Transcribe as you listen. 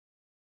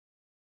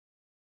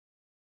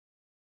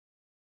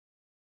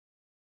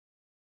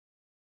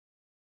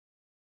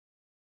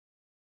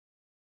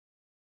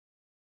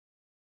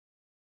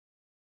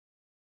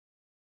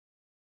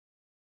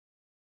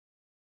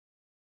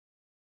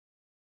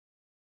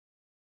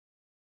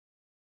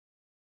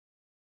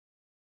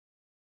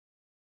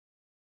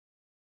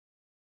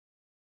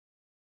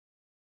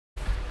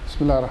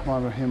Bismillah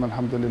ar-Rahman ar-Rahim.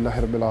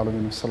 Alhamdulillahi Rabbil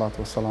Alameen. Wassalatu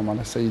wassalamu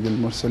ala Sayyidil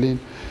Mursaleen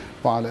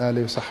wa ala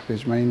alihi wa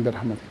sahbihi ajma'in.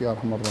 Birahmatika ya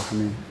arhamar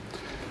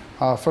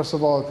rahimin. First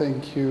of all,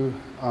 thank you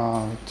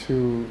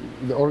to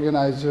the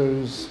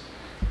organizers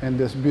in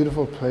this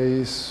beautiful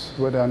place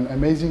with an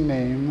amazing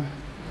name.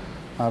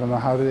 I don't know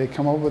how did they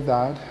come up with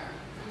that.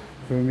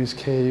 Rumi's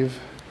Cave.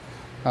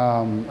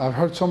 I've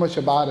heard so much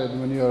about it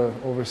when you're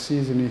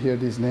overseas and you hear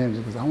these names,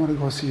 because I want to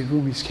go see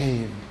Rumi's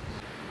Cave.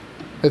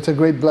 It's a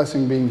great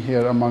blessing being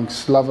here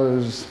amongst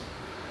lovers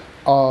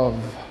of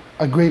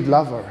a great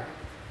lover.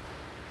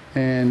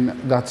 And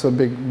that's a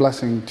big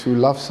blessing to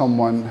love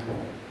someone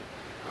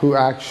who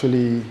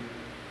actually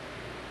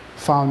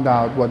found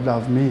out what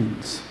love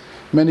means.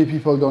 Many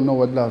people don't know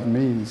what love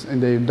means, and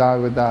they die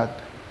with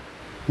that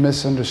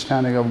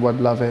misunderstanding of what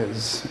love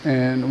is.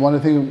 And one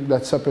of the things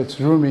that separates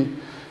Rumi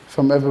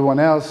from everyone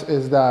else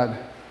is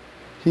that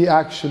he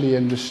actually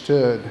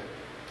understood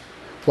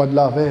what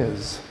love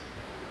is.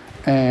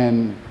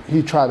 And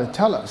he tried to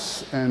tell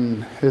us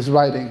in his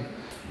writing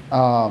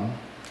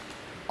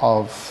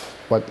of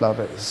what love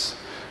is.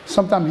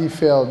 Sometimes he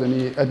failed, and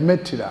he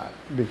admitted to that,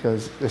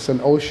 because it's an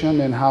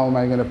ocean, and how am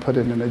I going to put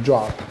it in a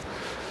drop?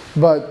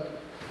 But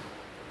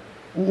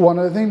one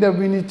of the things that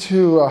we need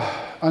to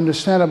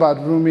understand about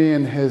Rumi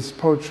and his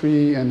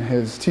poetry and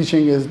his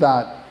teaching is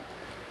that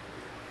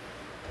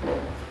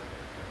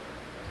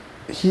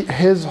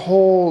his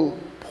whole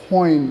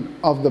point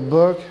of the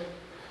book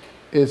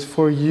is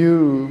for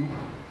you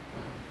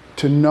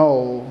to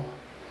know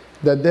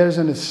that there's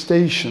a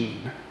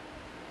station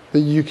that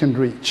you can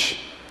reach.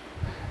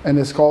 And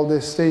it's called the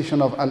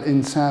station of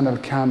Al-Insan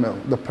Al-Kamil,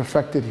 the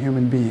perfected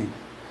human being.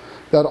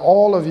 That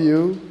all of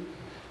you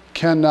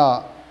can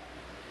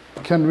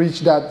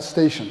reach that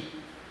station.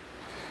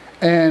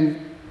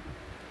 And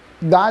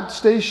that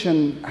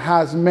station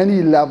has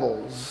many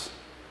levels.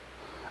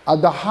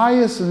 At the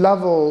highest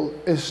level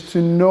is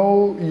to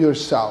know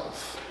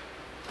yourself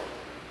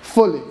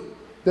fully.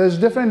 There's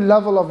different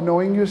level of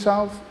knowing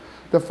yourself.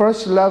 The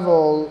first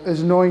level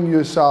is knowing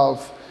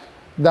yourself,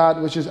 that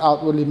which is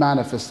outwardly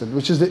manifested,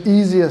 which is the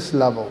easiest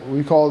level.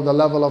 We call the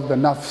level of the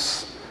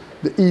nafs,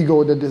 the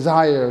ego, the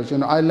desires. You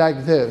know, I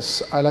like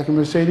this. I like a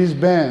Mercedes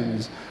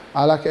Benz.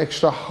 I like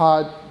extra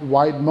hot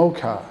white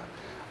mocha.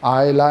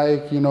 I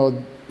like, you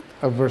know,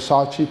 a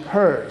Versace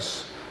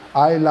purse.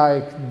 I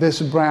like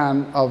this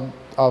brand of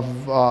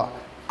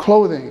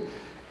clothing.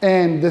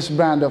 And this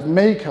brand of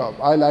makeup.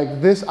 I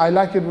like this. I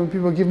like it when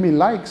people give me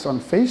likes on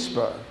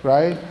Facebook,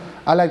 right?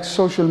 I like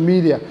social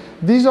media.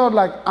 These are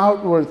like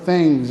outward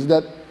things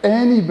that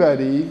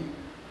anybody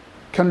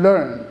can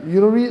learn.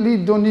 You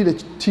really don't need a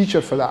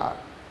teacher for that.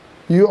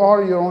 You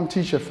are your own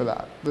teacher for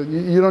that.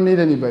 You don't need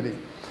anybody.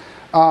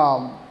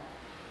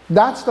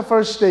 That's the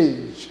first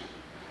stage.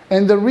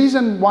 And the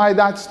reason why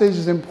that stage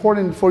is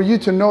important for you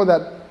to know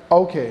that,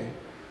 okay,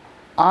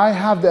 I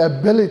have the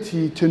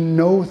ability to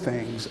know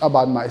things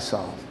about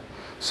myself.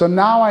 So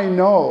now I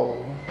know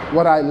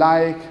what I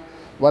like,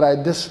 what I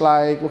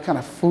dislike, what kind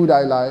of food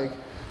I like.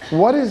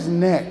 What is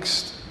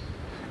next?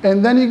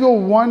 And then you go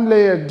one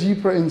layer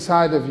deeper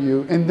inside of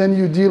you, and then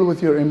you deal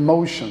with your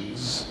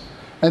emotions.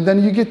 And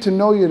then you get to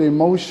know your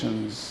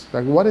emotions.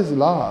 Like, what is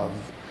love?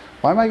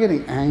 Why am I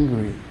getting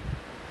angry?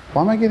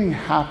 Why am I getting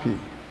happy?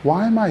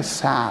 Why am I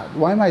sad?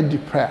 Why am I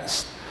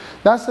depressed?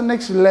 That's the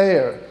next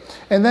layer.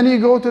 And then you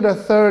go to the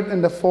third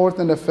and the fourth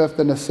and the fifth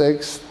and the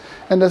sixth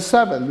and the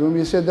seventh.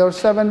 Rumi said there are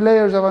 7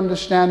 layers of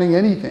understanding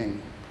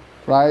anything,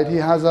 right? He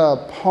has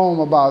a poem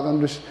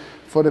about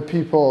for the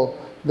people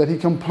that he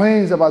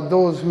complains about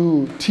those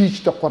who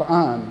teach the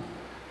Quran,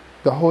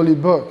 the holy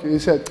book. He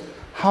said,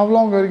 how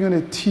long are you going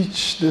to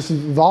teach this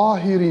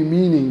zahiri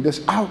meaning,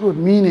 this outward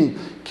meaning?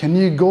 Can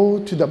you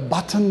go to the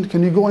button?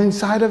 Can you go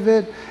inside of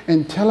it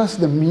and tell us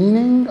the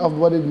meaning of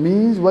what it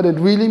means, what it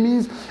really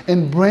means,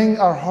 and bring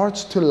our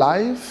hearts to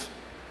life?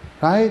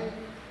 Right?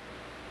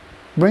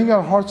 Bring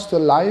our hearts to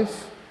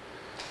life.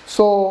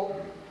 So,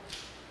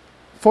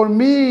 for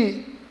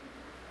me,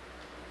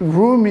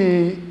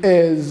 Rumi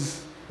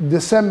is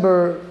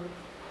December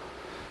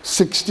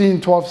 16,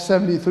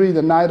 1273,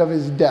 the night of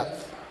his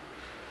death.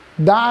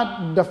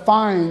 That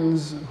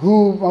defines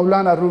who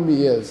Maulana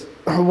Rumi is.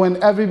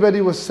 When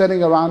everybody was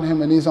sitting around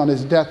him and he's on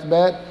his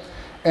deathbed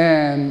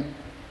and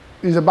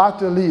he's about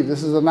to leave,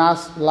 this is the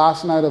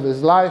last night of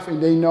his life,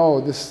 and they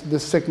know this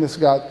sickness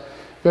got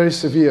very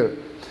severe.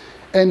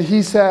 And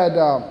he said,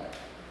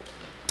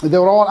 they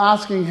were all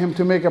asking him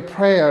to make a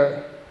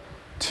prayer,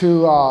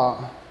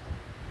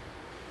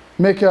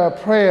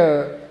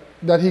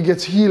 that he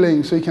gets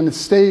healing so he can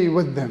stay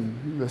with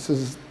them. This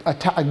is,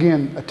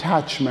 again,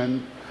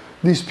 attachment.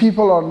 These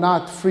people are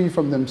not free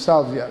from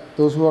themselves yet,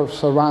 those who are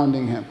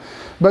surrounding him.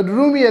 But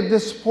Rumi at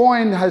this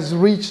point has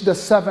reached the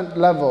 7th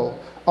level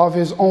of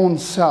his own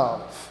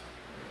self.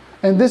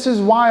 And this is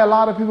why a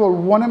lot of people,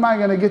 when am I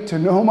going to get to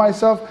know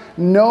myself?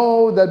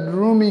 Know that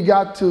Rumi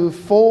got to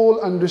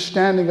full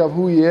understanding of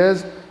who he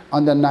is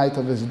on the night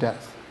of his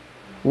death.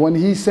 When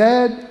he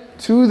said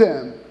to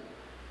them,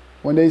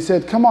 when they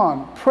said, come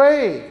on,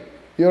 pray,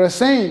 you're a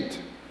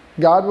saint,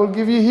 God will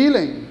give you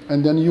healing,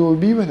 and then you will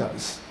be with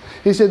us.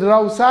 He said,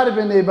 Rawsar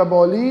bin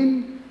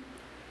Babalin,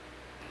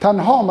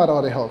 tanha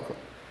mara reha kun.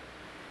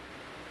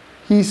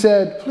 He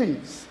said,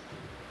 please,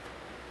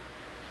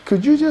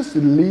 could you just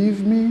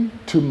leave me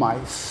to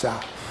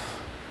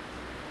myself?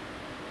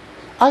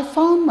 I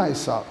found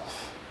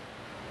myself.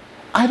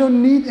 I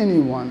don't need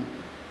anyone.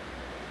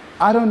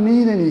 I don't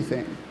need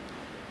anything.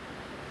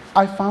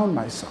 I found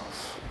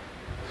myself.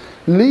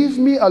 Leave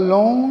me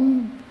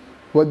alone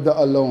with the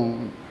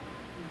alone.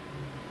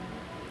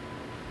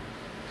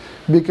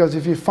 Because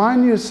if you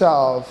find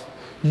yourself,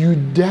 you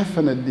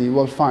definitely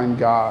will find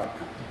God.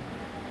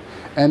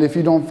 And if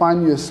you don't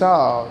find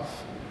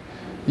yourself,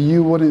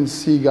 you wouldn't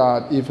see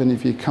God even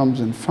if He comes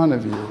in front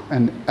of you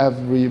in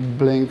every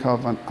blink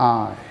of an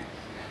eye.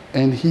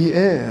 And He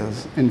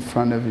is in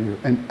front of you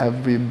in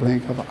every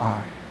blink of an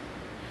eye.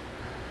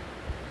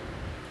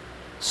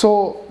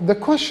 So the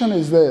question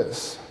is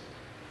this: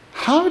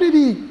 how did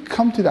he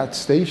come to that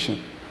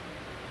station?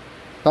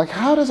 Like,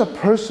 how does a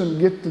person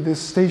get to this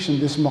station,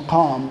 this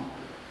maqam,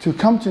 to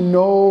come to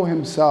know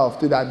himself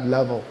to that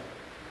level?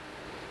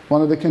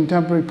 One of the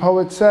contemporary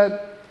poets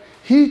said,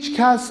 "Heech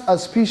kas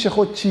az pish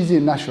khud cheezi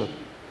nashud."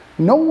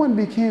 No one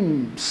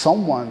became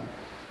someone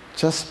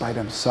just by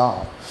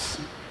themselves.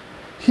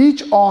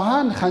 Heech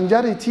ahan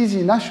khanjari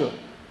teezi nashud.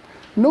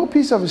 No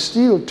piece of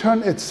steel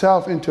turned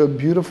itself into a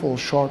beautiful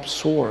sharp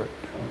sword.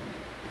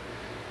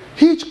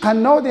 هیچ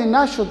قنادی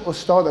نشد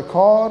استاد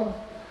کار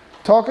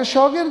تا که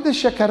شاگرد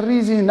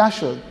شکرریزی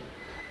نشد.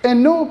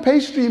 And no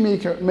pastry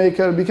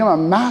maker became a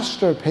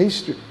master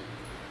pastry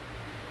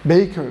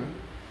baker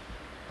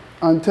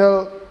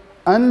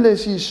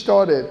unless he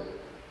started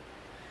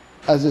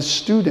as a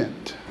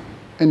student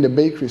in the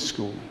bakery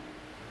school.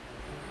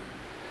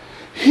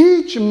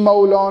 هیچ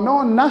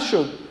مولانا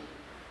نشد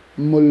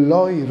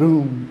ملای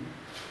روم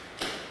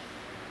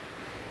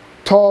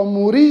تا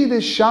مرید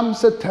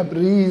شمس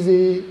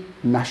تبریزی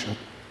nashad.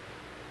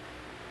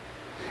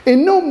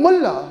 And no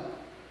mullah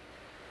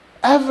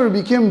ever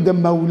became the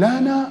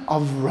Maulana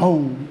of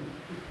Rome.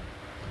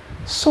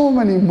 So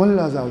many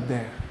mullahs out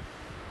there,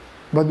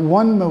 but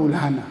one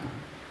Maulana.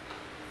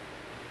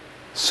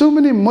 So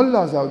many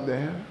mullahs out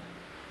there,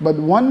 but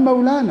one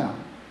Maulana.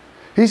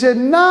 He said,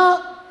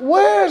 now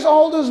where's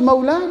all those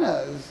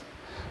Maulanas?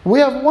 We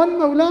have one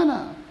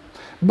Maulana.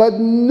 But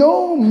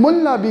no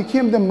mullah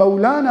became the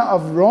Maulana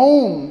of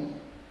Rome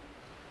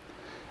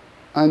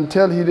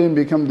until he didn't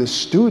become the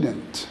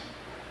student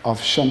of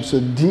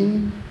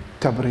Shamsuddin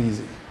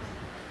Tabrizi.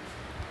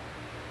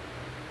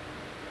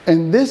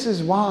 And this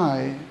is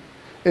why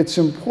it's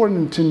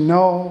important to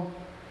know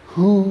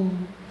who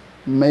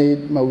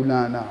made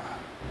Maulana.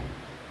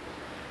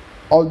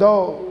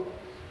 Although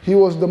he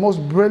was the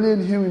most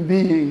brilliant human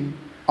being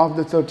of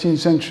the 13th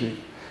century,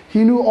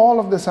 he knew all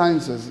of the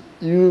sciences.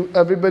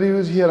 Everybody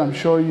who's here, I'm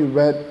sure you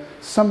read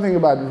something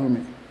about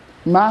Rumi.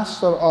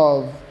 Master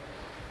of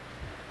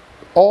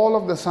all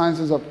of the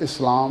sciences of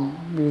Islam.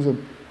 He was a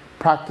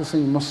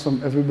practicing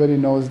Muslim, everybody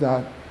knows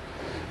that.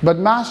 But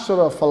master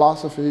of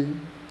philosophy,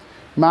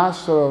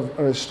 master of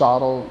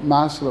Aristotle,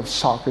 master of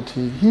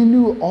Socrates. He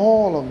knew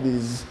all of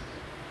these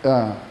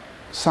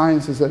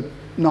sciences and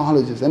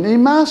knowledges. And he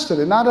mastered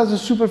it, not as a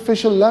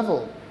superficial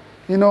level.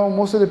 You know,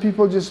 most of the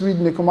people just read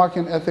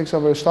Nicomachean Ethics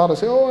of Aristotle,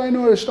 say, oh, I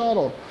know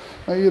Aristotle.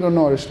 No, you don't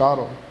know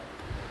Aristotle.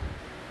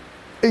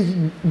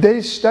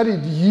 They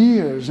studied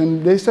years,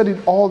 and they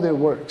studied all their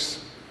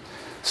works.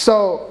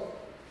 So,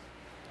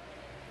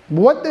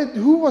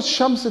 who was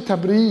Shams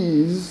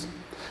Tabriz?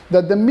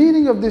 That the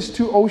meeting of these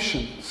two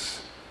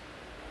oceans,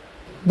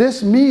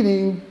 this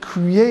meeting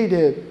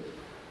created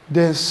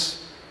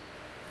this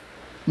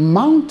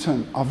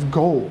mountain of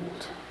gold.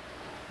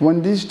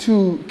 When these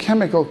two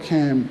chemicals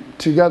came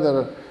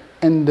together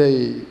in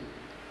the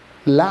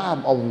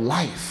lab of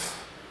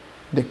life,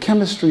 the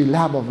chemistry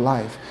lab of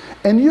life.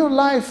 And your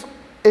life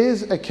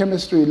is a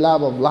chemistry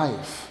lab of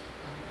life.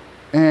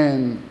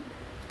 And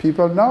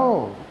people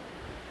know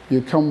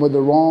you come with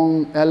the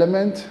wrong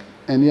element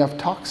and you have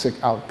toxic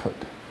output.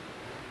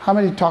 How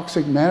many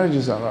toxic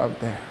marriages are out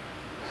there?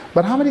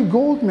 But how many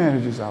gold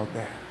marriages out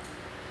there?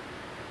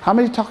 How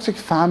many toxic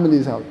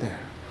families out there?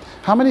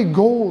 How many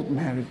gold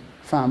married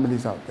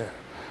families out there?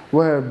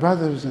 Where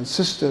brothers and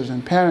sisters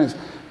and parents,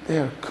 they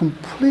are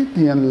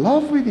completely in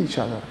love with each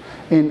other,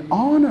 in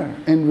honor,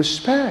 in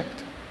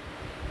respect.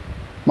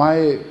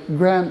 My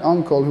grand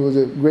uncle, who was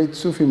a great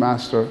Sufi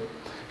master,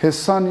 his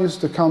son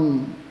used to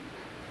come,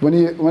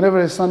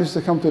 whenever his son used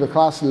to come to the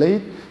class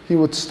late, he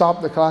would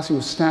stop the class, he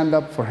would stand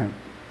up for him.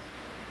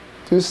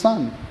 To his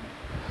son.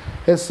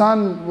 His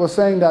son was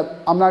saying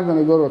that, I'm not going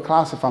to go to a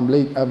class if I'm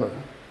late ever.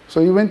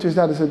 So he went to his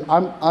dad and said,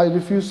 I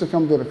refuse to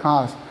come to the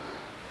class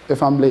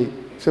if I'm late.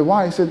 He said,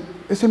 why? He said,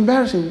 it's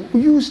embarrassing.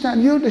 You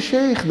stand, you're the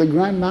sheikh, the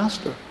grand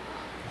master.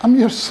 I'm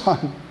your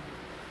son.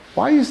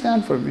 Why you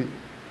stand for me?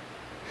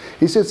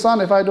 He said,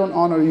 son, if I don't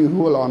honor you, who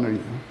will honor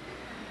you?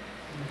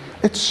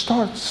 It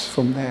starts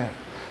from there.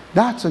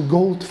 That's a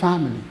gold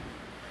family.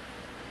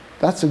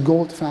 That's a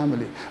gold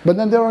family. But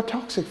then there are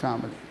toxic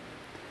families.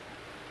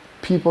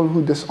 people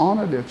who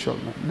dishonor their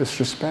children,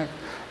 disrespect.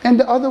 And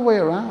the other way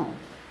around,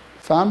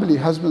 family,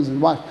 husbands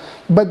and wives.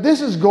 But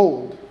this is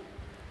gold.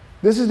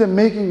 This is the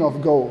making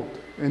of gold.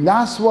 And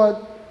that's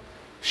what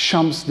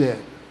Shams did.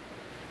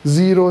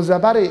 زیر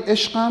زبر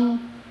عشقم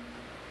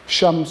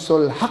شمس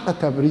الحق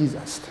تبریز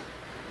است.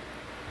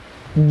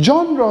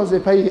 جان را ز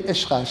پی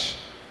عشقش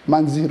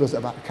من زیر و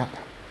زبر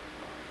کردم.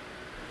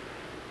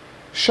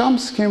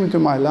 Shams came into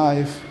my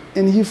life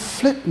and he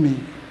flipped me.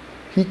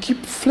 He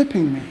kept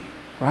flipping me,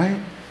 right?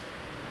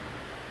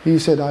 He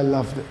said, I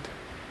loved it.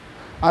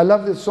 I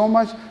loved it so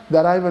much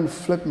that I even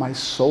flipped my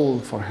soul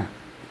for him.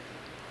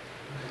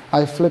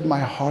 I flipped my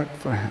heart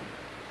for him.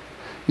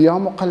 Ya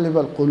muqallib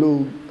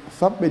al-qulub,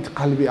 thabbit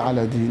qalbi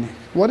ala dinik.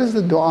 What is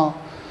the dua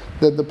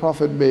that the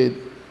Prophet made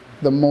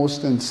the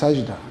most in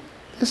sajda?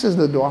 This is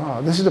the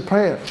dua. This is the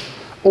prayer.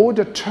 Oh,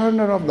 the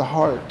turner of the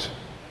heart.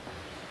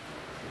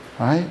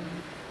 Right?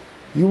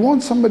 You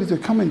want somebody to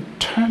come and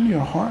turn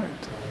your heart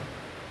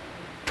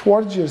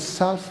towards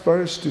yourself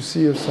first, to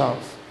see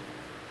yourself,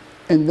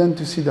 and then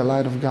to see the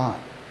light of God.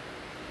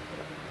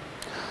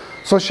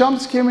 So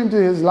Shams came into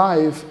his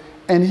life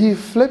and he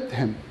flipped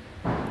him.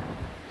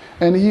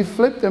 And he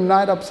flipped him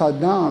not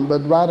upside down, but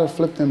rather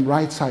flipped him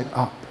right side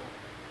up.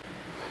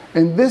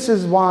 And this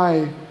is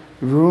why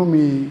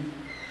Rumi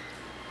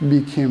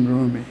became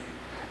Rumi.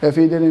 If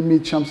he didn't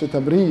meet Shams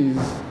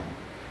Tabriz,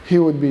 he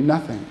would be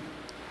nothing.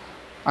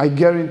 I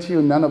guarantee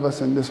you none of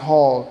us in this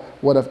hall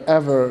would have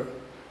ever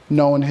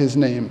known his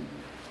name.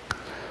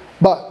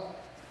 But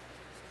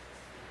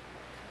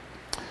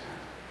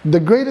the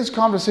greatest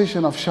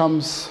conversation of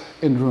Shams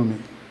in Rumi,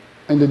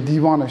 in the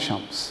Diwan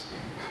Shams.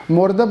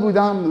 مرده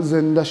بودم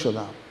زنده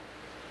شدم.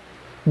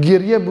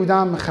 گریه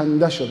بودم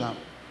خنده شدم.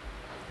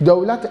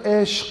 دولت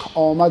عشق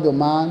آمد و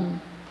من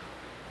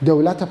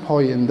دولت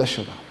پاینده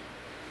شدم.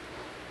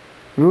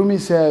 Rumi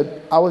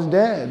said, I was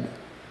dead.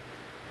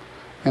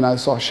 And I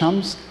saw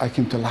Shams, I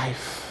came to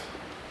life.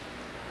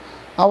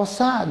 I was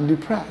sad,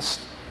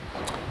 depressed.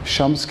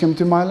 Shams came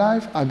to my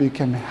life, I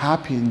became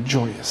happy and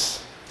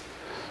joyous.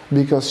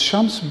 Because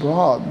Shams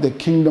brought the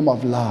kingdom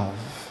of love.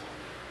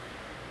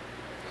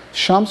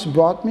 Shams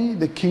brought me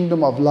the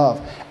kingdom of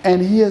love.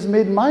 And he has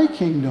made my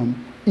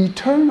kingdom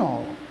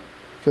eternal.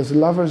 Because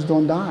lovers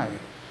don't die.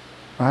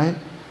 Right?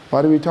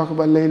 Why do we talk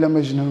about Layla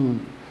Majnoon?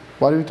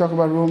 Why do we talk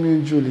about Romeo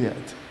and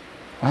Juliet?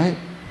 Right?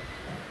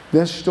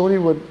 Their story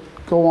would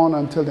go on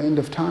until the end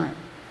of time.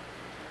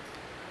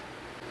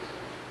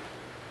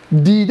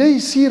 دیده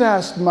سیر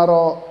است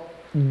مرا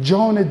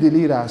جان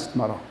دلیر است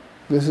مرا.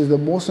 This is the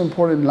most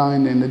important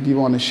line in the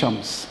Diwan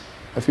Shams,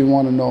 if you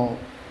want to know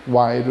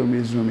why Rumi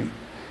is Rumi.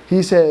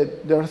 He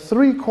said, there are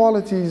three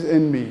qualities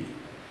in me.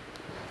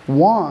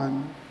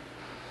 One,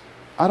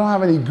 I don't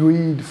have any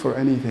greed for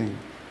anything.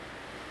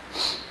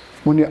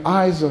 When your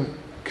eyes are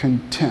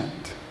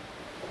content,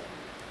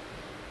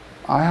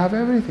 I have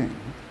everything.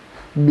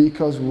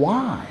 Because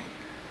why?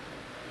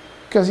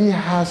 Because he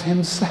has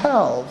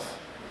himself.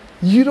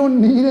 You don't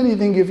need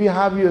anything if you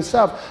have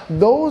yourself.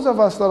 Those of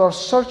us that are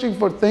searching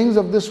for things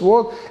of this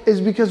world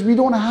is because we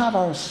don't have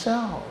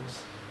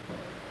ourselves.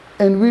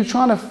 And we're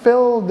trying to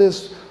fill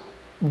this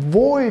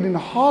void and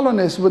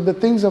hollowness with the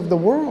things of the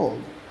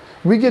world.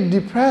 We get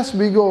depressed,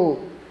 we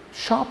go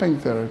shopping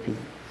therapy.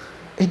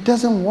 It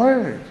doesn't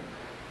work.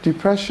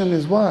 Depression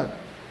is what?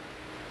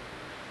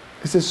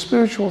 It's a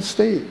spiritual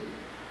state.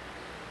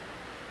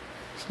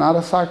 It's not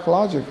a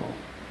psychological.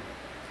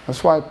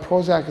 That's why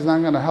Prozac is not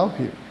going to help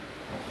you.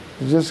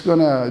 It's just going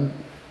to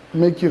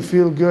make you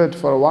feel good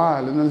for a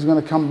while and then it's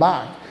going to come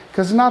back.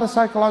 Because it's not a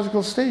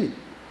psychological state.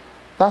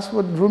 That's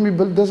what Rumi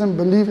doesn't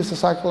believe it's a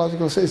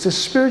psychological state. It's a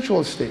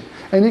spiritual state.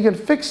 And you can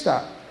fix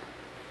that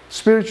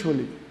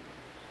spiritually.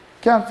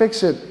 Can't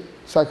fix it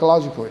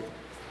psychologically.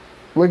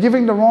 We're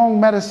giving the wrong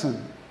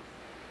medicine.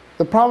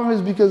 The problem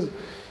is because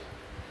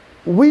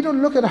we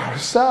don't look at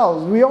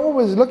ourselves. We're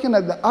always looking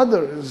at the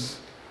others.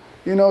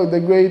 You know, the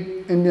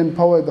great Indian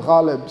poet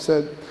Ghalib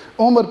said,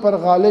 Umar par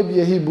Ghalib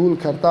yahi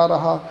bhool karta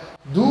raha,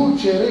 dur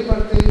chehre par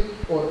the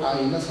aur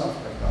aina saaf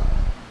karta raha.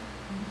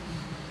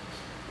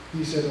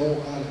 He said, oh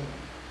Ghalib,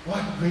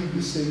 what great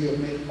mistake you have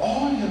made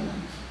all your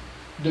life.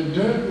 The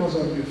dirt was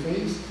on your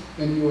face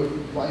and you were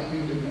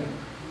wiping the mirror.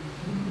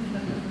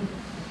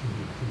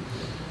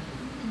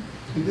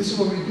 And this is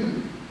what we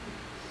do.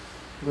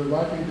 We're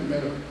wiping the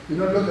mirror. We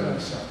don't look at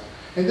ourselves.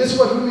 And this is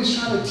what Rumi is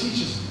trying to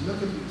teach us. Look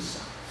at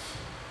yourself.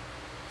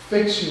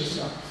 Fix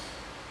yourself.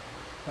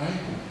 Right?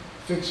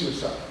 Fix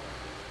yourself.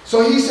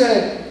 So he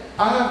said,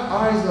 I have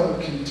eyes that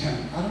are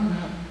content. I don't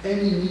have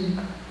any need,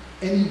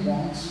 any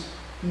wants,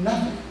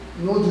 nothing,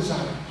 no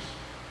desires.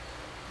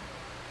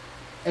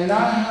 And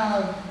I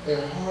have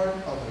a heart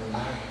of a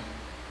lion.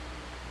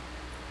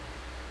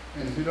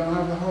 And if you don't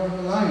have the heart of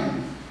a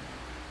lion,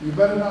 you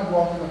better not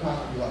walk in the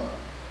path of love.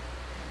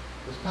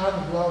 This path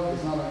of love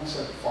is not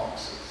accept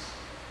foxes.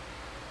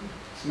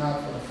 It's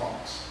not for the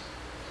fox.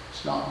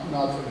 It's not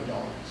for the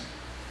dogs.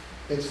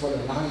 It's for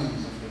the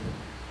lions of the world.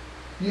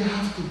 You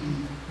have to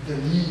be the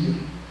leader.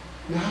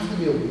 You have to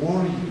be a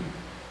warrior.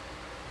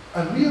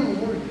 A real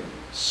warrior.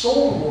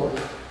 Soul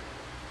warrior.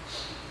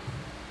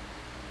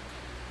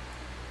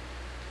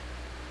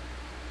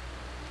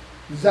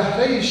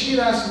 زهره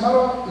شیر است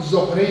مرا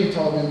زهره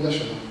تابنده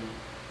شدم.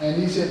 And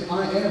he said,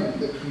 I am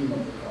the cream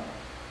of the crop.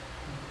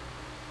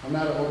 I'm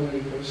not an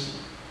ordinary person.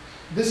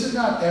 This is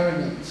not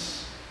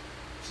arrogance.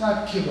 It's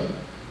not kibr.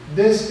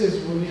 This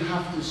is when you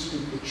have to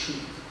speak the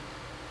truth.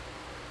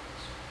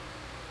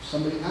 If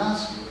somebody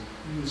asks you,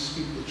 you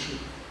speak the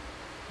truth.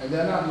 And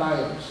they're not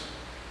liars.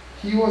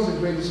 He was the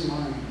greatest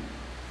mind,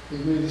 the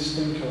greatest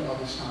thinker of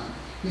his time.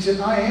 He said,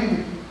 I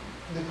am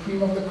the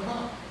cream of the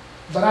crop.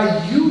 But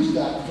I use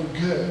that for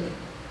good.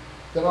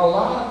 There are a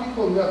lot of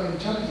people who have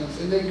intelligence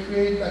and they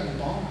create like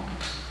bombs.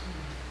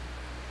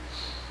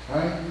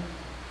 Right?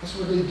 That's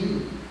what they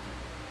do.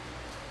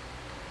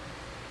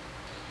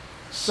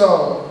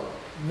 So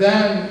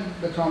then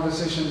the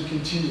conversation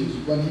continues.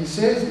 When he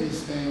says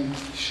these things,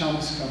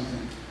 Shams comes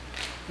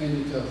in and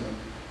he tells him.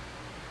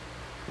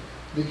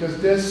 Because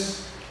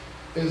this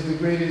is the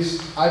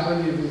greatest, I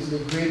believe is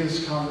the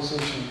greatest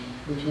conversation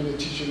between a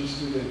teacher and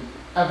student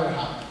ever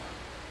happened.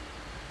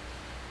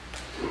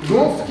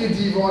 گفت که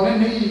دیوانه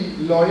نی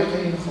لایق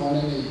این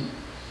خانه نی.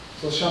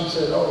 So Shams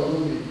said, oh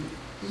Rumi,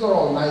 these are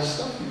all nice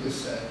stuff you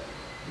just said,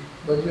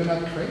 but you're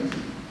not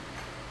crazy.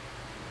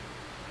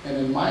 And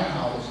in my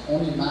house,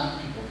 only mad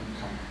people can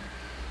come.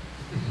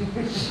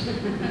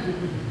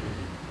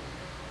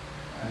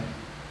 Right?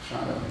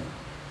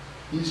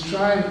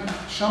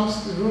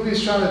 Rumi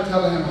is trying to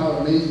tell him how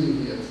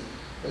amazing he is.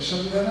 But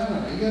Shams said,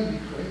 no, you gotta be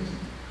crazy.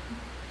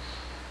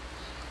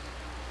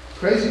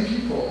 Crazy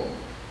people,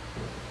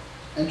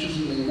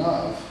 interestingly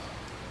enough,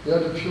 they are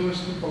the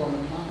purest people on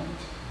the planet.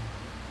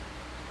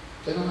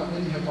 They don't have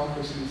any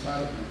hypocrisy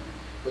inside of them.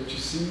 What you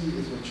see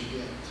is what you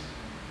get.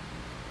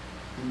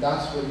 And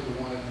that's what he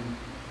wanted him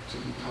to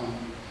become.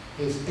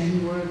 His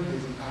inward,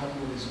 his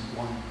outward is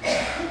one.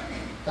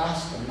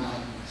 That's the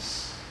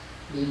madness.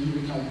 That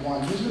you become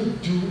one. There's no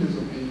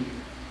dualism in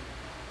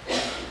you.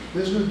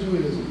 There's no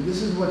dualism.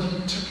 This is what he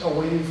took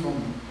away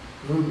from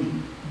Rumi.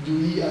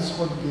 Du'i as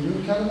khud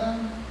birun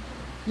kardam,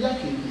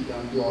 yaki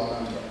didam du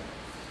alam ra.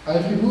 I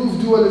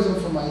removed dualism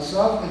from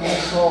myself and I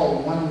saw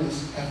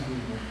oneness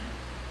everywhere.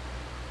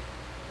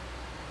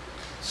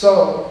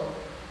 So,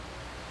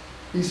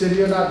 he said,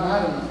 you're not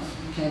mad enough.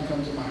 You can't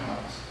come to my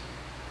house.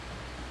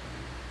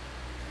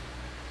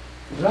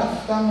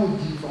 رفتم و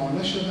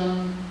دیوانه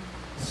شدم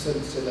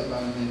سلسله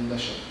بندنده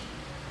شد.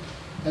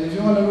 And if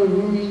you want to know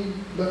Rumi,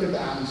 look at the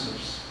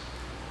answers.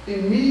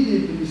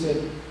 Immediately he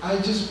said, I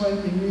just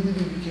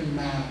immediately became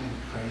mad and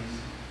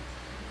crazy.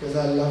 Because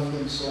I loved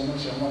him so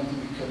much, I wanted to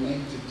be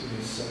connected to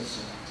his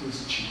silsila, to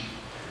his chief.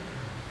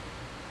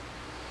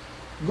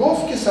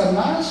 گفت که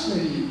سرمست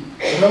نی،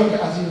 رو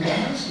که از این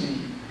دست نی.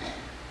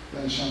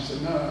 Then Shams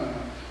said, no.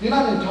 You're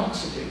not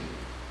intoxicated.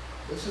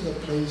 This is a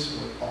place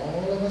where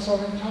all of us are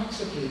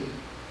intoxicated.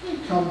 You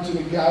come to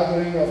the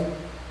gathering of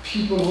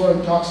people who are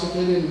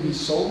intoxicated and be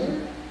sober.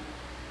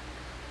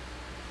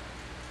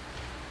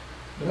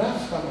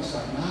 رفتم و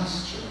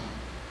سرمست شدم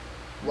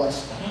و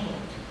از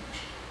طرب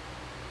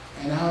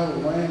And I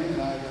went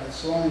and I got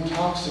so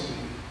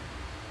intoxicated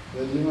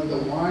that the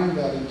wine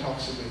got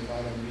intoxicated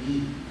out of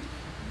me.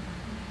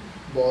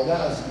 باده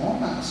از ما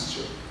مست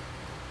شد.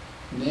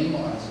 Name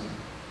was it.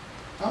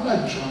 I'm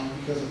not drunk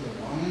because of the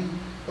wine.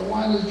 The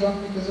wine is drunk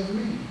because of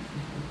me.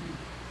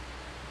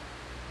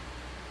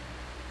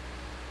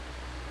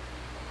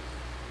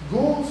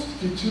 گفت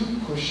که تو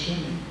کشته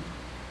نی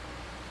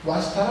و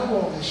از طرب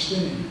آغشته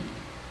نی.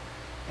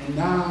 And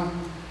now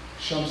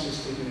Shams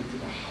is taken into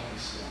the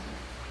highest level.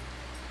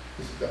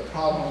 The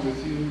problem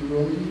with you,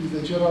 Rumi, is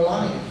that you're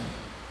alive.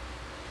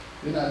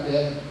 You're not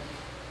dead.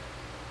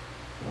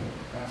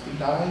 You have to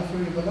die for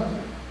your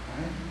beloved,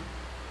 right?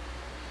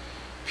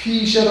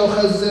 پیش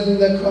رخ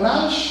زنده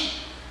کنش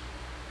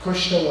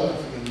کشته و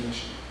افکنده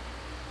شد.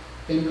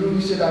 And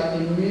Rumi said, I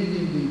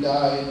immediately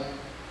died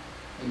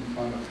in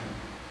front of him.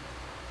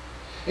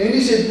 And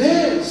he said,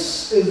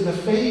 this is the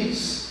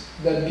face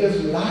that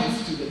gives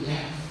life to the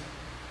death.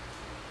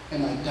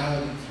 And I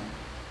died in front of him.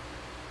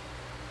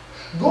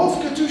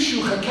 گفت که تو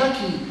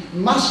شوخککی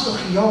مست و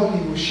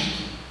خیالی و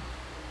شکی.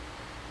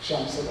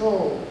 Shams said,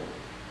 oh,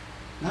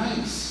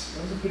 nice.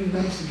 That was a pretty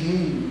nice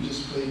game you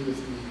just played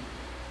with me.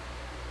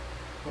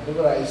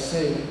 Whatever I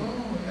say, like,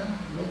 oh yeah,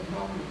 no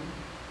problem.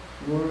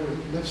 We're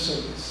lip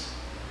service.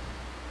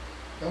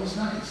 That was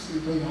nice.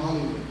 You're playing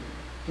Hollywood,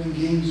 playing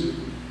games with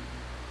me.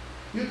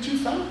 You're too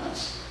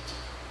fast.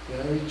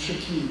 Very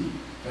tricky,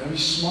 very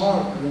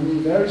smart,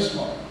 Rumi, very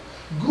smart.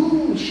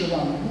 Gul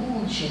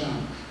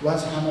shadam,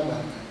 was hammer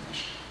barakah.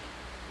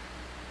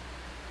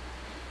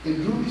 And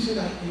Rumi said,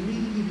 I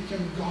immediately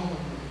became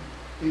gullible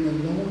and a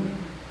loner,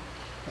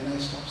 and I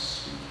stopped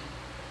speaking.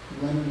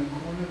 Went in the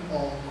corner,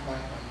 all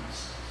quiet by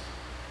myself.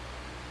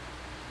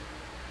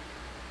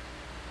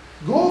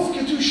 گفت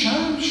که تو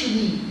شم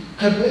شدی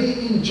قبله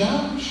این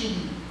جمع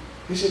شدی.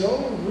 He said,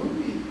 oh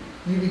Rumi,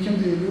 you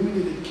became the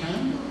illuminated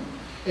candle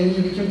and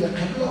you became the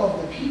qibla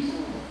of the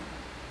people.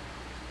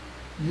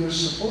 You're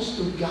supposed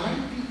to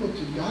guide people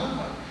to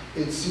God.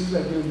 It seems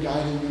like you're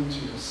guiding them to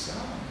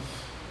yourself.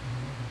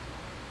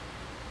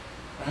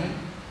 Right?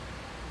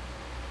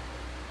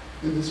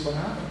 And this is what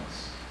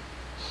happens.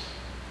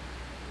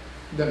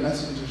 the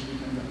messengers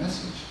become the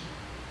message.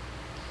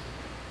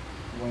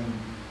 When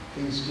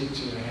things get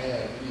to your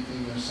head and you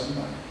think you're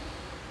somebody.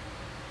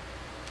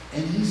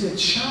 And he said,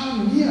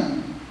 Sham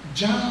Niam,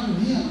 Jam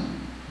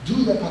Niam,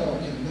 do the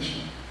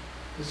condition.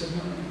 He said,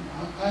 no,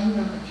 I'm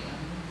not a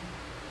candle.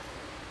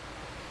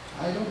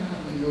 I don't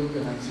have any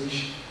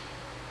organization.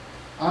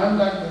 I'm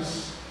like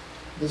this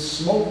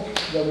smoke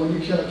that when you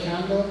kill a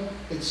candle,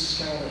 it's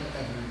scattered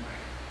everywhere.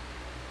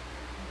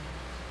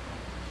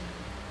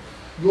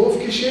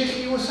 گفت که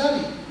شیخی و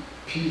سری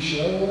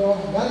پیشرو و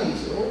راهبری.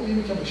 So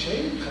you become a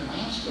sheikh, a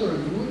master, a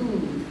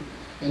guru,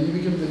 and you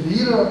become the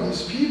leader of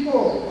these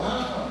people.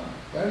 Wow,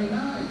 very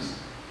nice.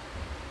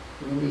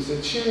 When we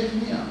said sheikh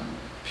niyam,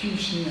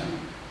 pish niyam,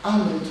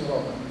 amri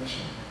turaba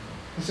nisham.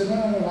 He said, no,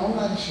 I'm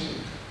not a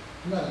sheikh.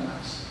 I'm not a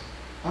master.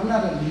 I'm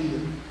not a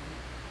leader.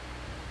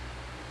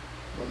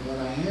 But what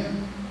I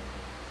am,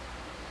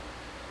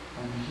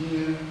 I'm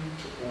here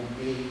to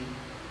obey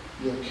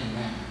your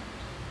command.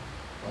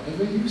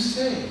 Whatever you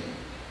say,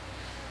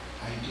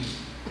 I do.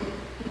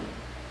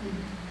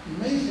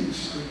 Amazing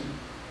student,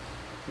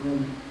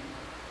 Rumi.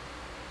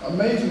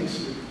 Amazing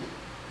student.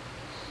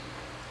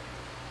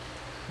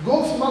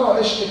 گفت مرا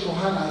عشق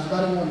کهن از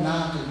بر ما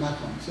نقل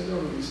نکن. Said,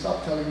 Rumi,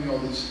 stop telling me all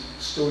these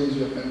stories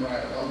you have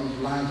memorized, all those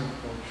lines of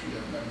poetry you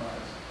have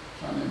memorized.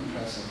 Trying to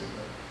impress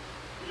everybody.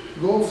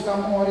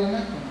 گفتم آری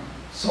نکنم.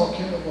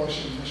 ساکن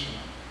باشم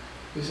نشونم.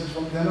 He says,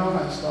 from then on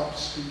I stopped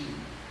speaking.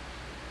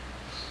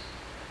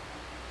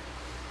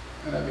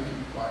 And I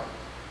became quiet.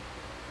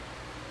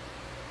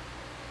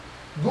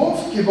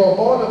 گفت که با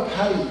بال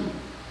پری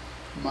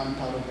من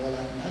پر و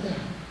بالت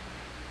ندهم.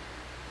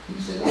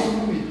 He said, oh,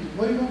 Rumi,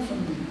 what do you want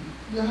from me?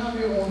 You have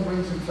your own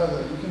wings and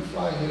feathers. You can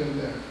fly here and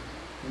there.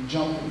 You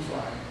jump and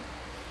fly.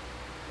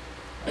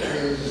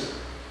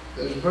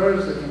 There's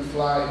birds that can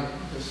fly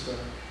just a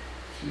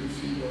few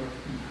feet or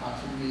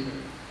half a meter,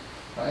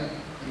 right?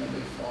 And then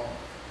they fall.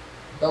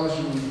 That was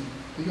Rumi.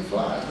 He could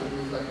fly, but it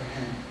was like a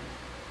hen.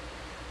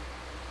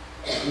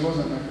 It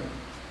wasn't like an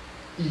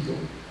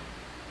eagle.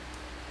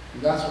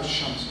 And that's what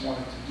Shams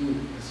wanted to do.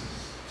 This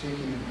is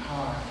taking him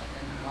high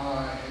and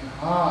high and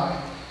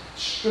high,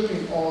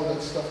 stripping all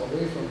that stuff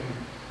away from him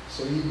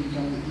so he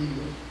become the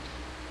eagle.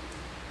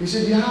 He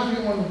said, you have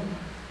your own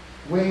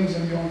wings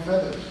and your own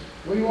feathers.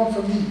 What do you want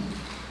from me?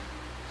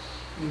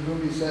 And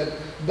Rumi said,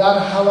 Dar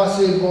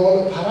havase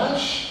bal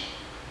parash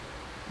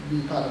bi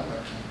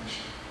parapakshan.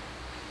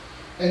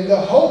 And the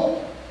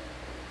hope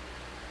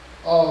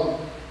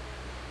of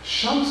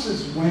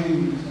Shams's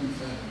wings and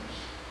feathers,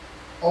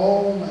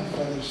 all my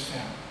feathers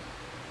fell.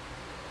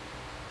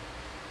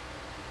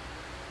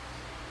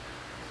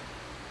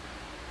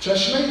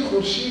 چشمه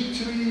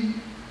خورشید توی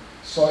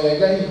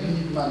سایگاهی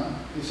دید من.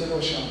 He said, oh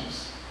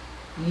Shams,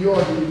 you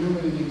are the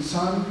illuminating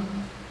sun,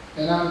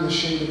 and I'm the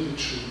shade of the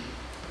tree.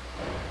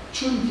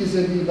 چون که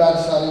زدی بر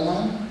سر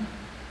من،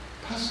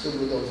 پس تو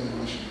بود آزم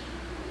باشم.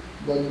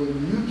 But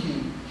when you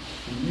came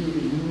and you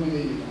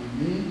illuminated on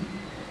me,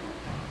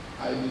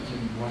 I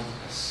became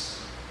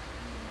worthless.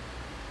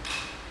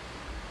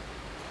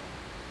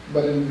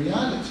 But in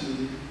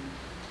reality,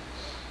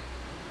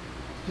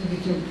 he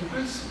became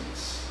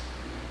priceless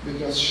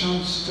because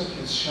Shams took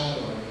his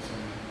shadow away from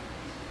him.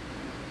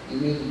 He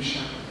made him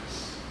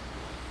shadowless.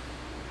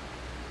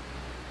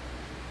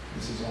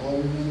 This is all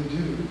we want to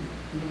do.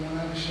 We don't want to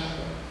have a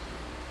shadow.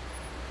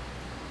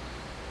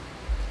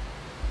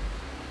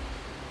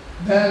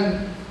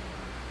 Then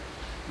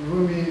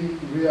Rumi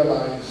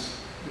realized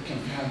the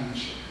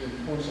companionship, the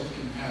importance of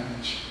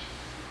companionship.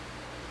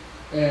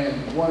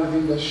 And one of the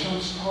things that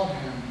Shams taught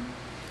him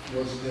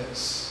was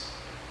this,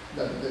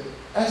 that the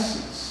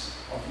essence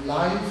of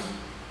life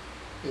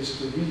is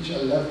to reach a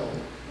level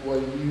where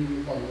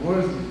you are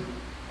worthy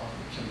of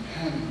the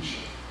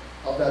companionship,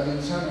 of that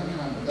insana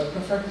kamil, that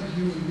perfected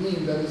human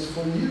being that is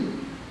for you.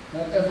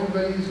 Not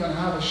everybody is going to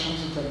have a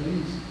Shams and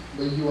Tabriz,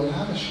 but you will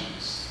have a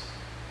Shams.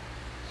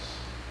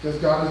 Because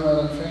God is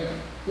not unfair.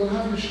 You'll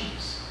have your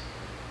Shams.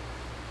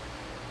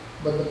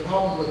 But the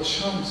problem with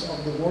Shams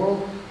of the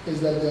world is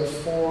that their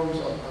forms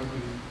are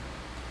ugly.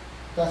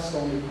 That's the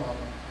only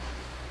problem.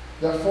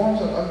 Their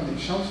forms are ugly.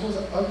 Shams was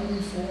an ugly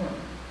form.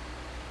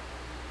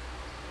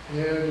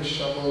 Hair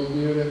disheveled,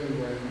 beard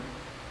everywhere.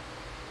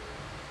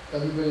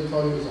 Everybody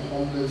thought he was a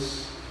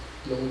homeless,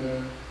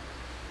 loner,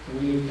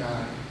 weird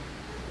guy.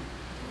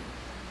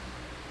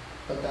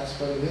 But that's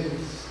what it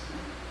is.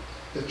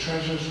 The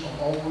treasures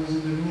are always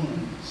in the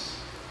ruins.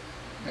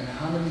 And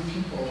how many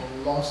people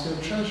lost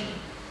their treasure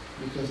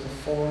because the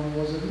form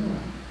was a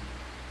ruin?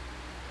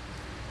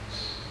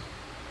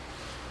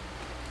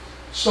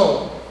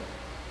 So,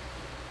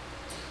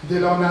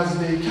 دلا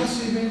نزد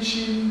کسی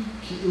بنشین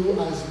که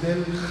او از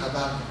دل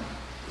خبر کند.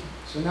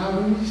 So now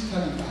Rumi is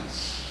telling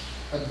us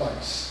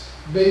advice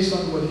based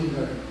on what he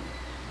heard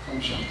from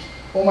Shams.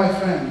 Oh my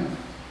friend,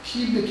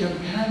 keep the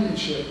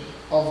companionship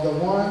of the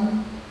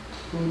one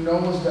who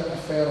knows the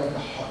affair of the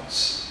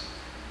hearts.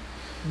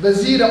 به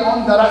زیر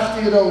آن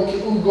درختی رو که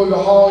او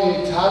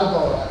گلهای تر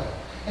دارد,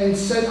 and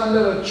sit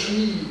under a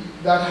tree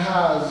that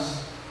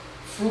has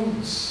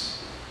fruits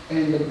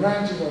And the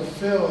branches are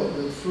filled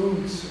with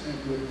fruits and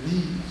with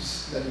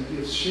leaves, that it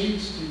gives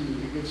shades to you,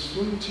 it gives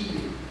fruit to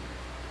you.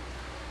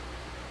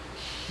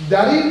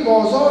 در این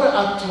بازار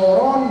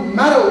عطاران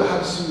مرو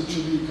هر سو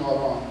چو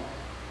بیکاران.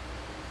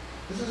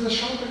 This is a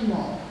shopping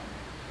mall.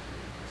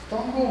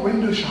 Don't go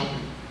window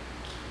shopping.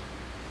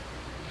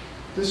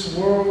 This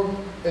world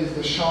is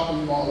the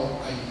shopping mall of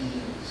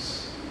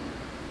ideas.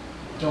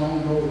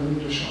 Don't go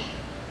window shopping.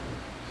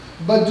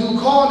 But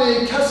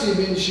دوکان کسی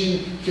بنشین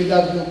که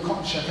در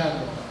دوکان شکر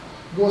دارد.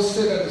 Go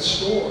sit at a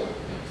store.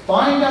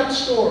 Find that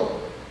store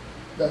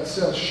that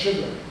sells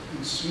sugar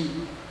and sweet.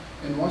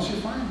 And once you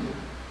find it,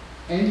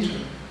 enter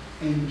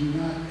and do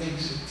not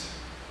exit.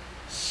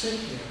 Sit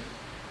there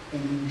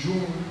and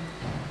enjoy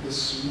the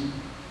sweet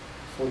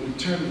for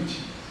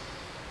eternity.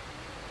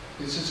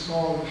 This is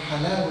called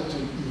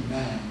halawatul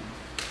iman,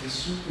 the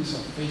sweetness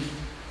of faith,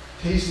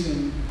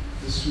 tasting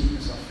the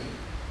sweetness of faith.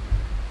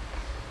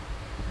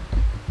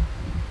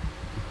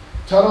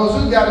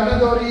 ترازو گر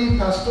نداری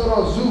پس تو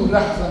را زو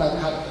ره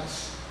زند هر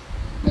کس.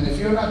 And if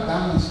you're not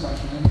balanced, my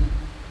friend,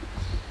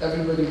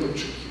 everybody will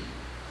trick you.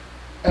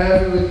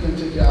 Everybody can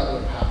take you out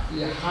of the path.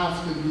 You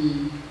have to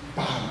be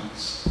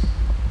balanced.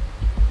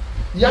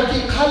 یکی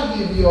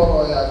قلبی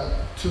بیاراید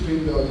تو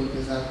پنداری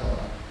که زر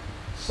دارد.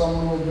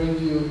 Someone will bring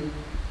you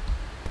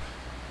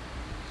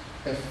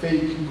a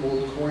fake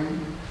gold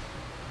coin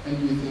and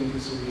you think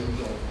it's a real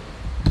gold.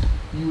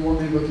 You won't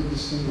be able to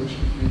distinguish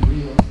between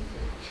real and fake.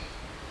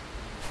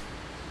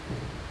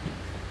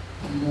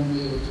 You won't be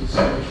able to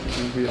distinguish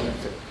between real and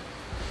fake.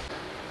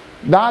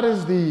 That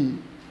is the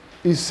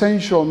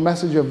essential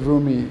message of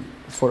Rumi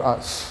for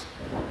us,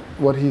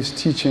 what he's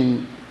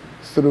teaching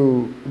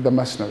through the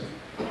Masnavi.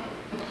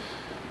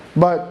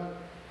 But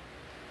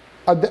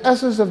at the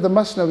essence of the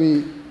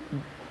Masnavi,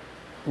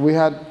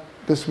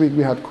 this week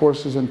we had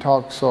courses and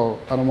talks, so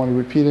I don't want to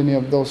repeat any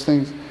of those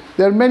things.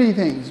 There are many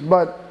things,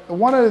 but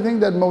one of the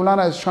things that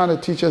Maulana is trying to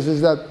teach us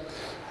is that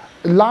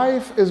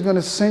life is going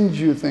to send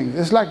you things.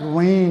 It's like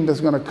rain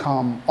that's going to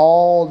come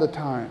all the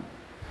time.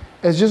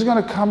 It's just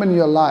going to come in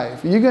your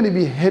life. You're going to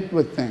be hit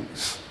with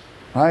things,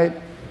 right?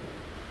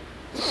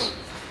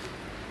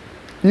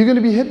 You're going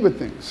to be hit with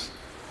things.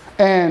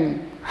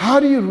 And how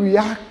do you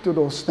react to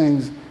those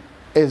things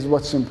is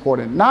what's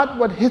important. Not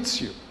what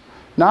hits you,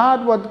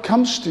 not what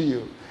comes to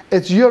you.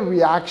 It's your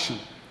reaction.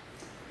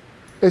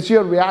 It's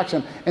your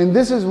reaction. And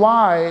this is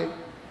why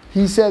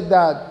he said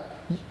that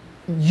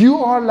you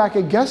are like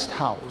a guest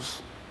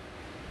house.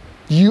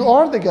 You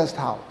are the guest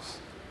house.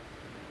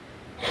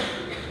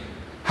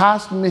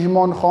 Hast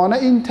mihman khana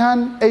in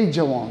tan ey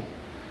jawan.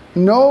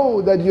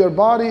 Know that your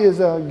body is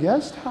a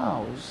guest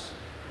house.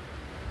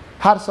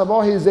 Har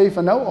sabahi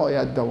zayfa naw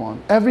ayad dawan.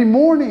 Every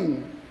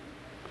morning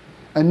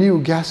a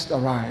new guest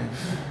arrives.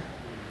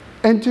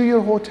 Enter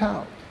your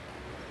hotel.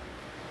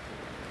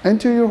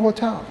 Enter your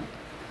hotel.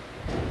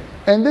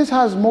 And this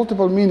has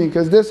multiple meaning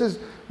because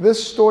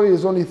this story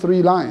is only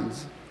 3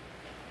 lines.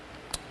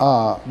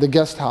 The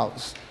guest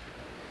house.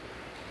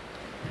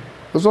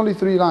 There's only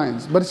 3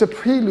 lines, but it's a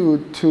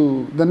prelude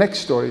to the next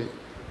story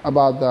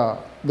about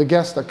the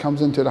guest that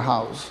comes into the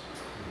house.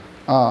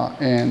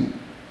 And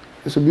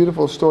it's a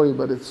beautiful story,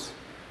 but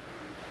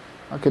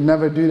I could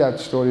never do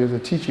that story as a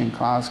teaching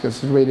class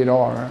because it's rated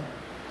R.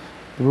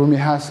 Rumi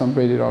has some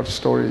rated R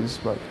stories,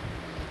 but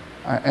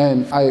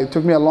it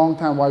took me a long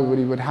time why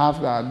he would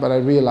have that, but I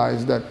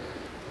realized that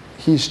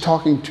he's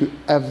talking to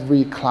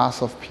every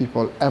class of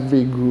people,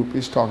 every group.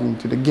 He's talking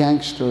to the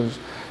gangsters,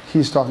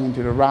 he's talking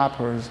to the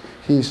rappers,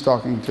 he's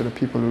talking to the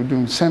people who are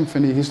doing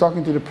symphony, he's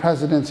talking to the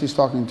presidents, he's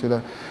talking to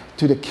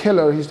the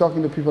killer, he's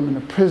talking to people in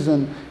the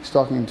prison, he's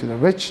talking to the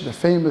rich, the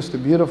famous, the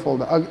beautiful,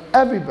 the ugly,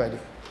 everybody.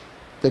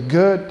 The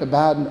good, the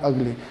bad, and the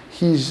ugly.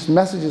 His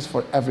message is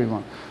for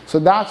everyone. So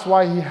that's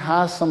why he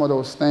has some of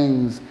those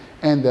things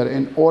in there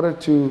in order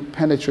to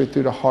penetrate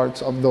through the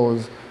hearts of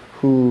those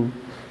who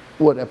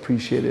would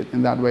appreciate it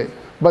in that way.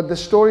 But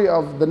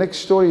the next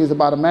story is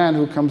about a man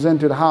who comes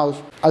into the house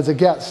as a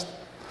guest.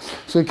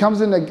 So he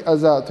comes in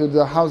to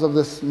the house of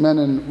this man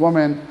and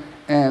woman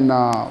and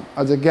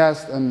as a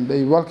guest, and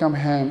they welcome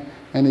him,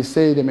 and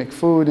they make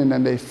food, and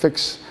then they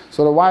fix.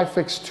 So the wife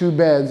fixed 2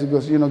 beds. He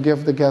goes,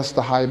 give the guest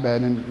the high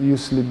bed and you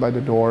sleep by the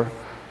door,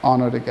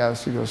 honor the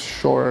guest. He goes,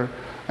 sure.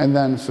 And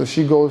then, so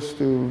she goes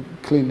to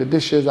clean the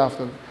dishes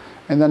after.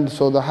 And then,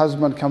 so the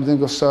husband comes in and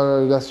goes,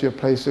 sir, that's your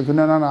place. He goes,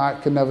 no, I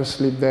can never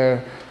sleep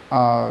there.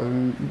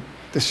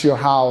 This is your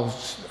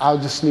house. I'll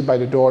just sleep by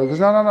the door. He goes,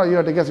 no,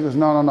 you're the guest. He goes,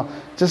 no.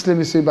 Just let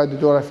me sleep by the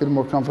door. I feel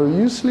more comfortable.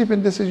 You sleep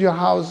in, this is your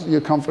house.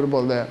 You're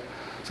comfortable there.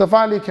 So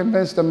finally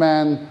convinced the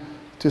man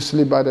to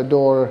sleep by the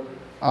door,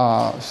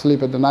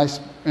 sleep at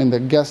and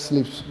the guest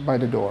sleeps by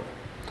the door.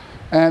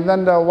 And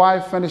then the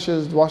wife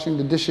finishes washing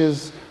the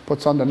dishes,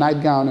 puts on the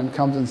nightgown, and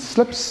comes and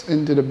slips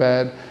into the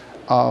bed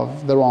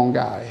of the wrong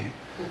guy.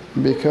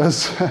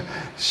 Because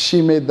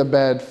she made the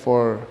bed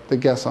for the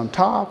guest on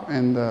top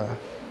and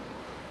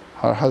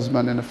her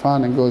husband in the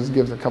front, and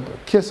gives a couple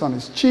of kisses on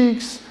his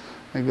cheeks.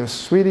 And goes,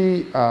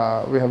 sweetie,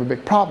 we have a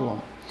big problem.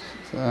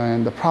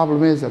 And the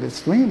problem is that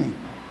it's raining.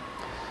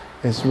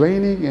 It's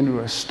raining and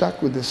we're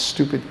stuck with this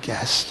stupid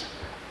guest.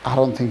 I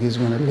don't think he's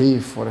going to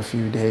leave for a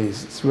few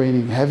days. It's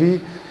raining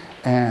heavy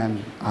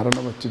and I don't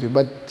know what to do.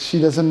 But she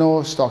doesn't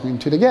know she's talking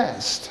to the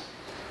guest.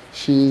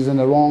 She's in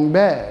the wrong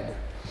bed.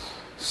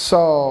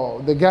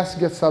 So the guest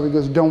gets up, he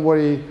goes, don't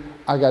worry,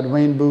 I got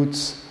rain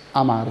boots,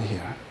 I'm out of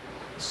here.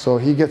 So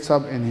he gets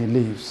up and he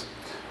leaves.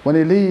 When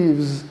he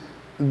leaves,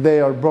 they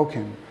are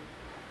broken.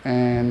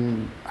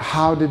 And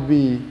why did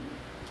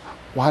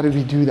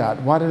we do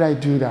that? Why did I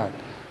do that?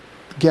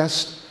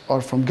 Guests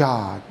are from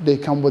God. They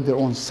come with their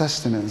own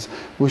sustenance.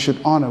 We should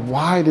honor.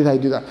 Why did I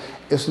do that?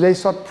 So they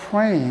start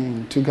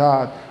praying to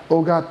God,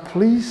 oh God,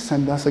 please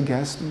send us a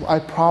guest. I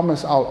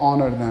promise I'll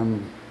honor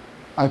them.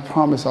 I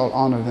promise I'll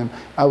honor them.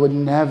 I would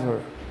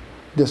never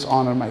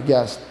dishonor my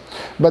guest.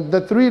 But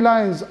the 3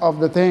 lines of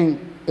the thing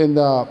in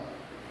the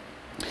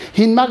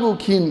Hin Magu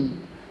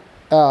Kin,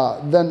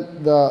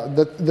 then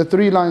the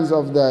 3 lines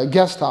of the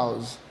guest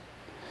house.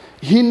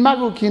 Hin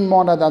Magu Kin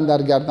monad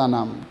andar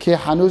gardanam ke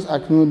hanuz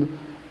aknun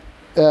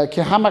ke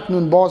ham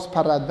aknun baz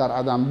parad dar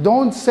adam.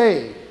 Don't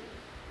say,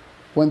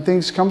 when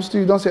things comes to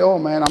you, don't say, oh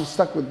man, I'm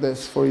stuck with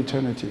this for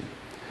eternity.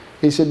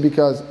 He said,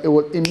 because it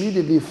will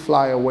immediately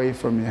fly away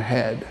from your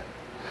head.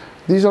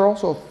 These are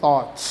also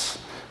thoughts,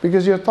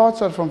 because your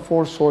thoughts are from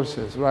 4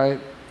 sources, right?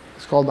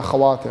 It's called the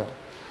khawatir.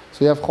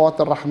 So you have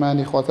khawatir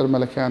rahmani, khawatir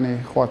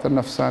malakani, khawatir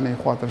nafsani,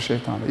 khawatir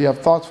shaitani. You have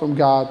thoughts from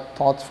God,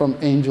 thoughts from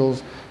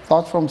angels,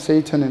 thoughts from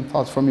Satan, and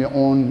thoughts from your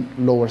own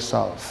lower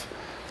self.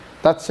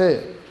 That's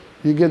it.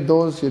 You get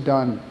those, you're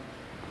done.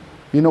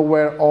 You know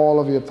where all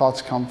of your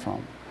thoughts come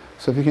from.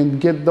 So if you can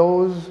get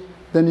those,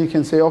 then you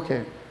can say,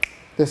 okay,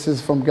 this is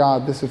from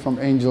God, this is from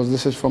angels,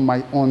 this is from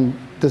my own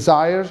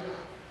desires,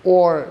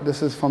 or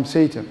this is from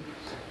Satan.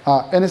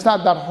 And it's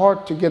not that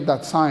hard to get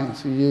that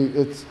science.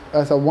 It's,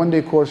 as a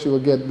one-day course, you will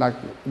get like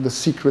the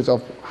secrets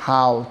of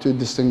how to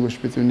distinguish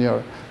between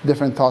your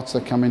different thoughts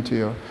that come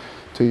into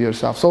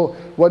yourself. So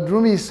what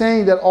Rumi is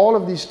saying, that all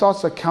of these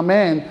thoughts that come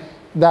in,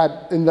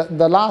 that in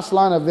the last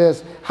line of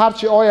this,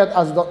 harchi oyat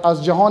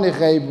az jahani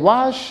ghaib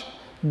wash,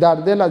 dar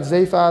dilat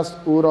zayf ast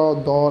ura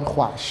dar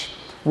khwash.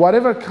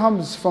 Whatever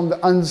comes from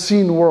the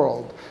unseen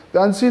world.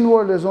 The unseen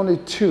world is only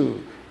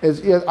 2.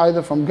 It's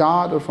either from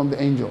God or from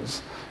the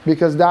angels.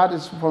 Because that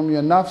is from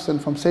your nafs,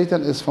 and from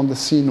Satan is from the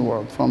seen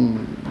world,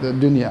 from the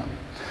dunya.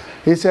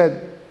 He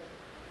said,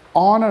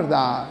 honor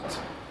that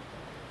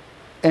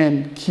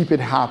and keep it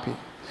happy.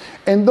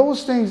 And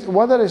those things,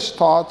 whether it's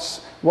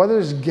thoughts, whether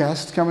it's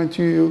guests coming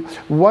to you,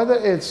 whether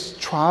it's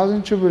trials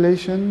and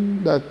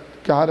tribulation that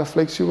God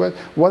afflicts you with,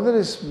 whether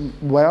it's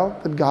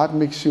wealth that God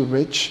makes you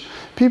rich.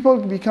 People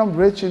become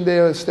rich and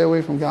they stay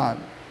away from God.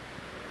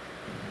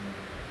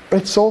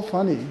 It's so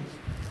funny.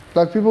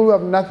 Like people who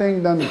have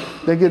nothing, then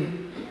they get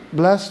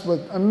blessed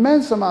with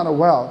immense amount of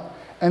wealth,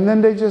 and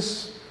then they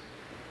just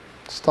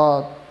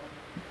start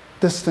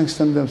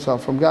distancing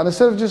themselves from God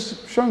instead of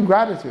just showing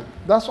gratitude.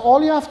 That's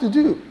all you have to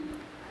do.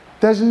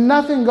 There's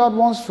nothing God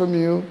wants from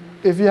you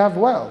if you have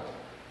wealth.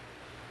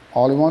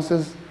 All He wants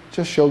is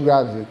just show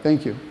gratitude.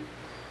 Thank you.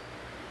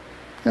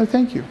 Yeah,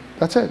 thank you.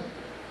 That's it.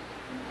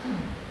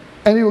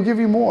 And He will give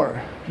you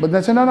more. But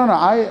then say, no,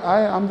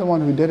 I'm the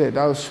one who did it.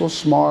 I was so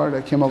smart.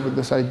 I came up with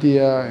this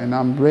idea, and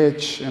I'm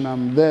rich, and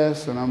I'm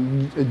this, and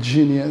I'm a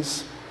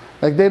genius.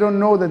 Like they don't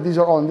know that these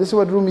are all, and this is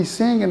what Rumi is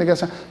saying, and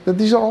that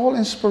these are all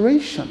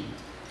inspiration.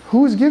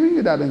 Who is giving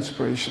you that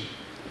inspiration?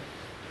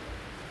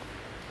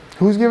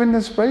 Who's giving the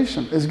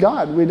inspiration? It's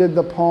God. We did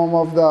the poem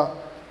of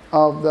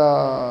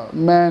the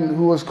man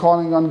who was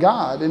calling on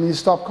God, and he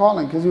stopped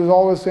calling because he was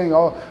always saying,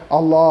 oh,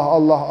 Allah,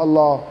 Allah,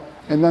 Allah.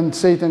 And then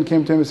Satan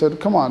came to him and said,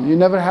 come on, you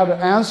never had an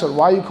answer.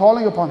 Why are you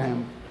calling upon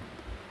him?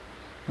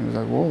 And he was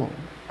like, whoa,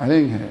 I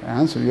didn't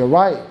answer. You're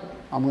right.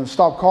 I'm going to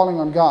stop calling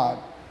on God.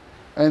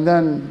 And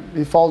then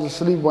he falls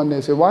asleep one day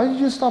and said, why did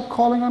you stop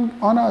calling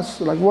on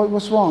us? Like,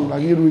 what's wrong?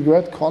 Like, you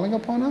regret calling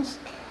upon us?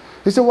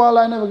 He said, well,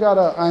 I never got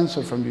an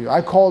answer from you.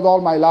 I called all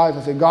my life.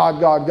 I said, God,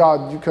 God,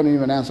 God. You couldn't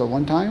even answer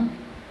one time.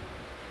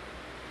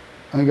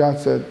 And God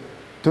said,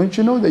 don't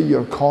you know that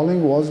your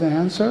calling was the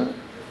answer?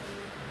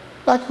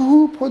 Like,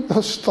 who put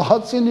those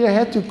thoughts in your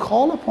head to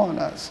call upon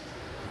us?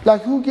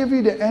 Like, who gave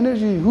you the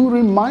energy? Who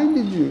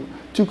reminded you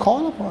to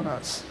call upon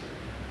us?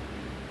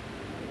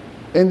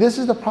 And this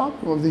is the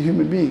problem of the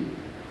human being.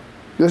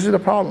 This is the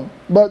problem.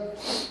 But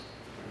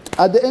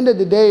at the end of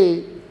the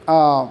day,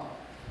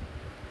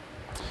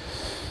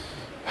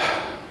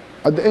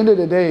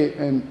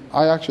 and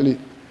I actually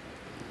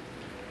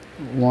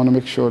want to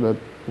make sure that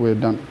we're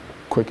done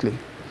quickly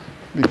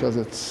because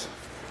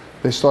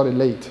they started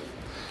late.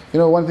 You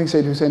know, one thing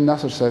Sayyid Hussein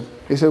Nasr said,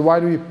 he said, why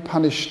do we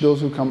punish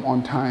those who come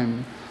on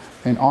time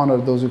and honor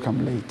those who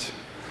come late?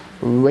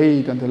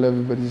 Wait until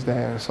everybody's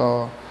there.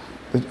 So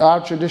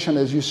our tradition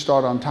is you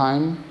start on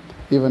time,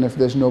 even if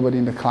there's nobody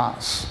in the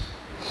class.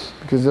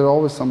 Because there's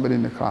always somebody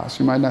in the class.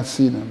 You might not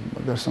see them,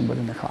 but there's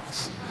somebody in the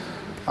class.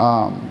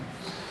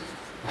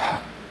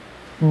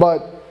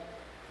 But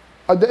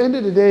at the end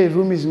of the day,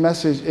 Rumi's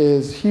message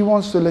is he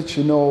wants to let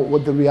you know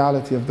what the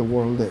reality of the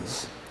world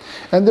is.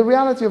 And the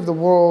reality of the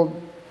world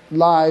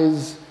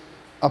lies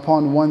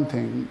upon one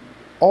thing.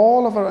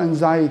 All of our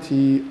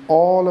anxiety,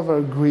 all of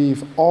our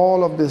grief,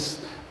 all of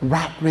this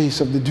rat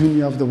race of the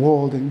dunya of the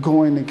world and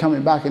going and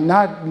coming back and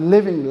not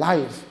living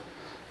life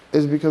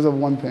is because of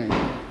one thing.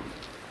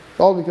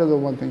 All because of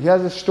one thing. He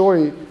has a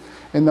story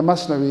in the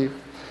Masnavi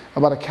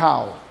about a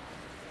cow.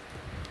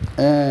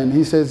 And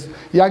he says,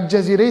 یک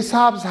جزیره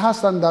سبز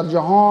هستند در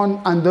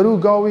جهان اندرو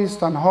گاوی است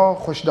تنها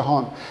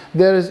خوشدهان.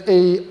 There is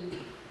a,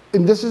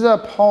 and this is a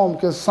poem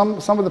because some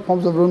of the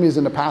poems of Rumi is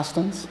in the past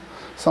tense,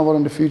 some are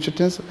in the future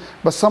tense,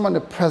 but some in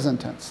the present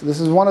tense. This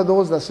is one of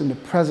those that's in the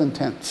present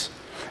tense.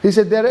 He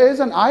said, there is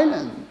an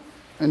island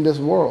in this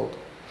world.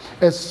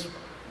 It's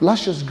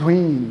luscious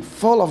green,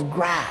 full of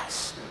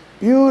grass,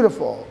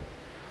 beautiful,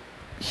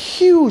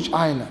 huge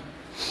island.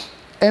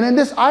 And in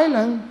this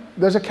island,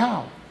 there's a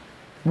cow.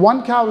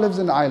 One cow lives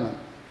in the island.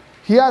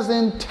 He has the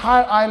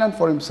entire island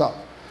for himself.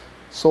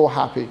 So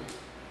happy,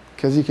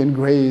 because he can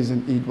graze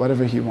and eat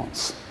whatever he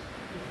wants.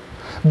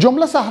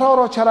 جمله صحرا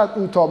را چرد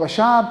او تا به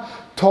شب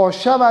تا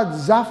شود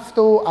زفت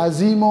و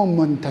عظیم و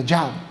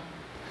منتجب.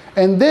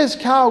 And this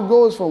cow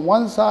goes from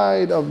one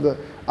side of the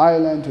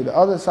island to the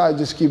other side,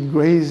 just keep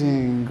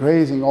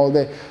grazing all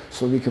day,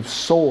 so we become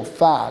so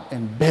fat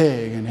and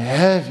big and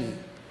heavy.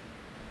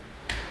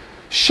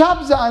 شب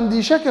ز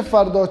اندیشه که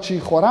فردا چی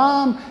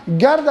خورم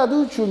گردد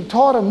او چون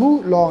تار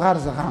مو لاغر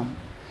ز غم.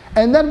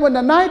 And then when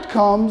the night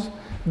comes,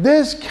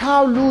 this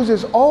cow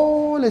loses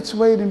all its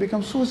weight and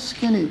becomes so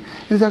skinny.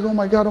 He's like, oh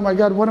my God,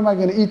 what am I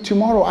going to eat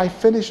tomorrow? I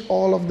finished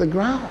all of the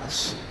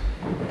grass.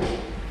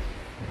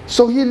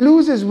 So he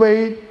loses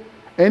weight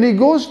and he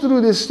goes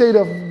through this state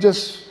of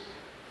just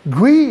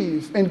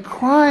grief and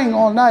crying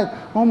all night.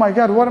 Oh my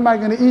God, what am I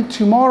going to eat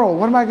tomorrow?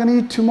 What am I going to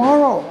eat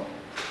tomorrow?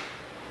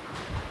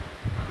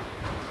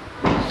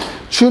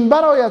 چون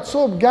برآید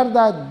صبح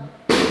گردد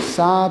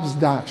سبز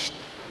دشت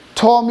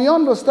تا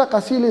میان رسته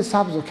قصیل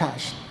سبز و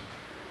کشت.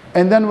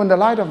 And then when the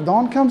light of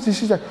dawn comes, he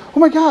sees like, oh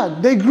my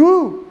God, they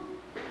grew.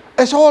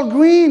 It's all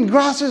green,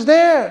 grass is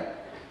there.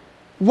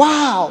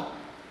 Wow.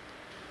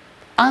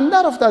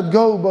 اندر افتد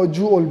گاو با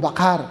جوع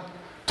البقر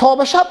تا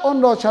به شب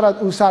آن را چرد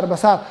او سر به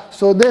سر.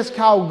 So this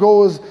cow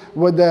goes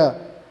with the,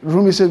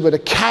 Rumi said, with a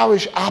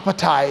cowish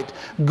appetite,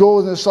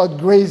 goes and starts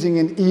grazing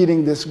and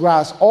eating this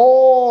grass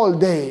all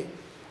day.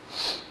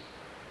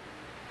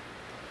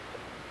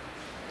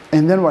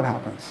 And then what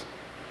happens?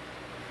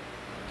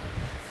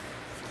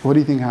 What do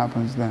you think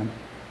happens then?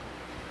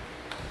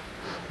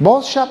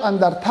 باز شب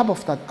اندر تب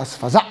افتد از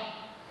فزع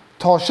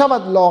تا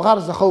شود لاغر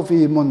ز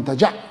خوفی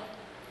منتجع.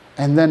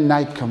 And then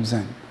night comes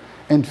in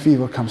and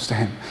fever comes to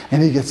him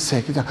and he gets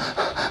sick. He's like,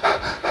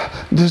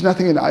 there's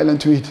nothing in the island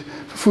to eat.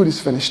 Food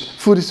is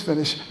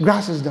finished.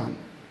 Grass is done.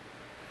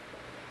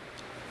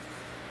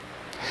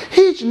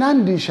 هیچ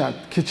نندیشد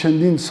که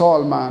چندین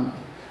سال من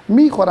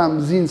میخورم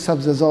زین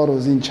سبززار و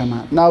زین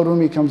چمن. Now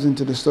Rumi comes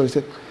into the story. He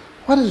said,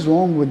 what is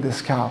wrong with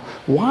this cow?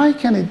 Why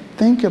can't it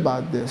think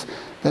about this?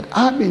 That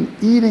I've been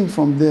eating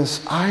from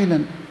this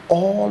island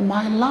all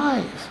my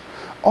life.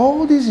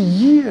 All these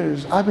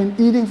years I've been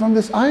eating from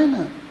this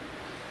island.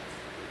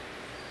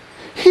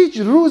 هیچ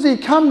روزی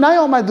کم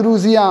نیامد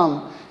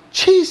روزیم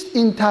چیست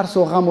این ترس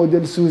و غم و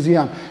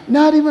دلسوزیم.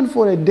 Not even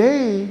for a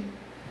day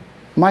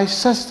my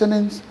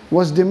sustenance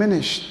was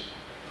diminished,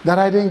 that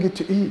I didn't get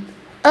to eat.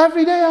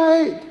 Every day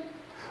I ate.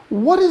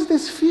 What is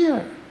this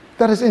fear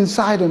that is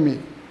inside of me?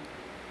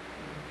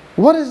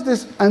 What is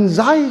this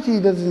anxiety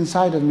that is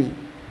inside of me?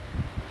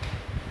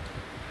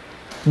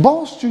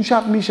 باز چون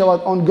شب می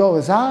شود آن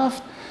گاو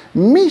زفت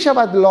می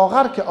شود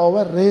لاغر که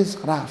آور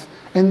رزق رفت.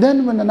 And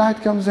then when the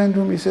night comes in,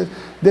 Rumi says,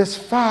 this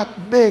fat,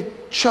 big,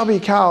 chubby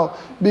cow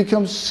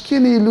becomes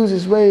skinny,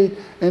 loses weight,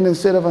 and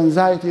instead of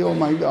anxiety, oh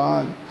my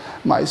God,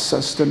 my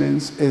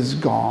sustenance is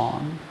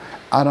gone.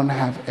 I don't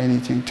have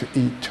anything to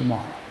eat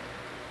tomorrow.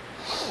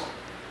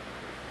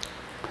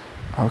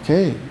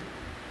 Okay.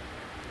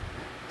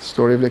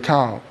 Story of the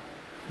cow.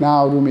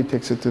 Now Rumi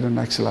takes it to the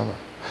next level.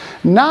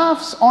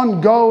 نفس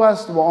آن گاو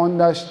است و آن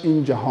دشت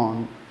این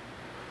جهان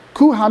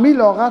کو همی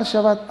لاغر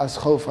شود از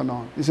خوف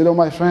نان. He said, oh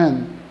my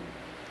friend,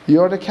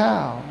 you're the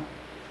cow.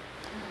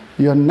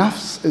 Your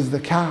nafs is the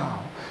cow.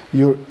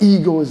 Your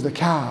ego is the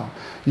cow.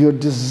 Your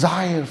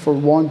desire for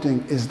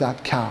wanting is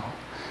that cow.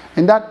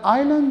 And that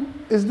island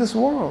is this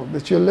world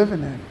that you're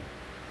living in.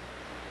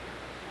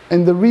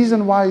 And the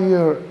reason why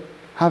you're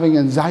having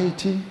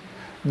anxiety,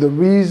 the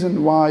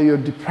reason why you're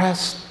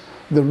depressed,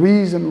 the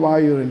reason why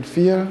you're in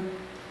fear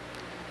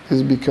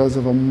is because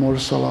of a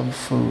morsel of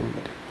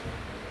food.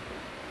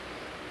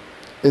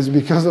 It's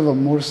because of a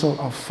morsel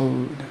of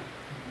food.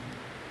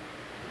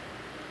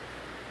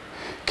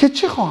 که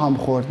چه خواهم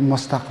خورد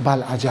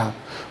مستقبل عجب.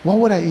 What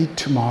would I eat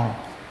tomorrow?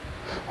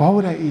 What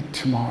would I eat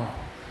tomorrow?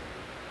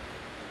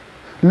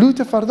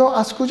 لوت فردا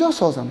از کجا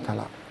سازم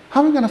طلب? How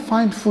am I going to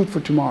find food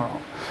for tomorrow?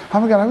 How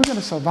am I going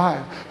to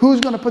survive? Who's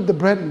going to put the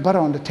bread and butter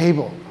on the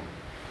table?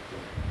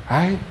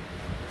 Right?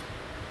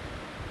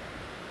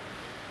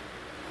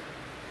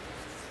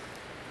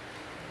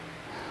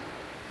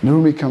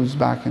 Rumi comes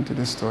back into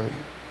this story.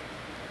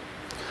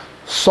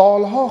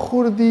 سالها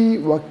خوردی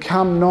و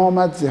کم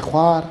نامد ز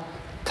خوار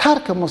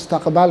ترک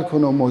مستقبل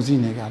کن و موزی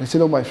نگر. He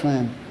said, oh my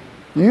friend,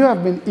 you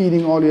have been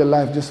eating all your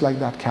life just like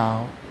that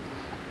cow.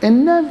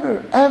 And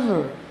never,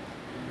 ever,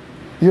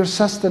 your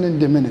sustenance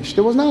diminished.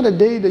 There was not a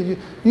day that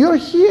you're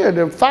here.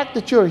 The fact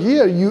that you're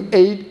here, you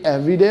ate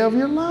every day of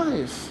your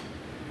life.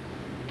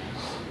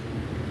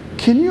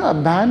 Can you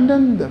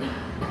abandon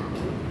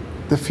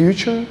the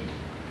future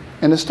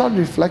and start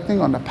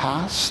reflecting on the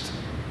past?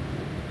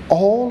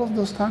 All of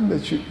those times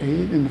that you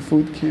ate and the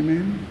food came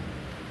in.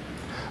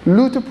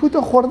 لوت پوت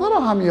خورده را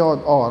هم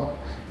یاد آر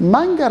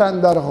منگر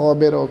اندر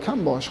غابر و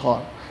کم باش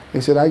خار.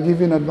 He said, I give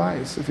you an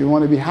advice. If you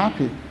want to be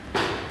happy,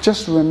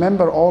 just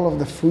remember all of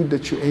the food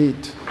that you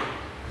ate.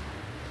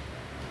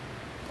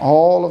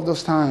 All of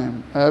those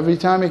times. Every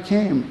time it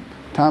came.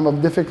 Time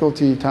of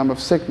difficulty, time of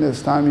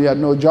sickness, time you had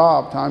no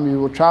job, time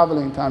you were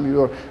traveling, time you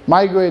were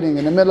migrating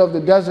in the middle of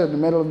the desert, in the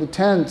middle of the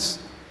tents.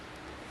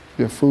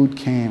 Your food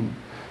came.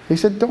 He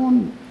said,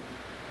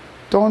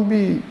 don't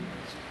be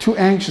too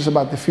anxious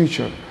about the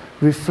future.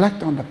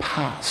 Reflect on the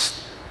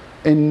past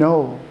and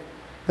know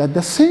that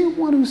the same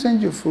one who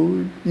sent you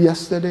food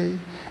yesterday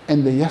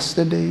and the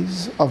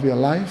yesterdays of your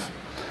life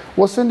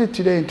will send it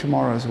today and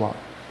tomorrow as well.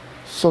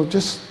 So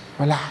just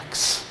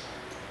relax.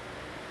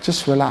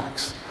 Just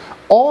relax.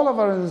 All of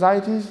our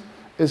anxieties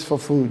is for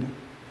food.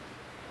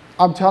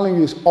 I'm telling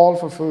you, it's all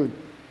for food.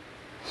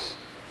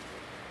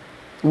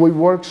 We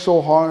work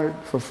so hard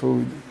for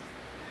food,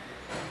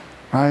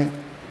 right?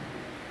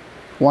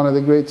 One of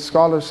the great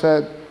scholars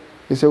said,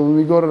 he said, when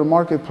we go to the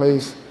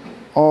marketplace,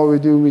 all we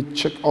do, we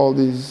check all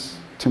these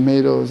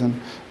tomatoes and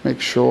make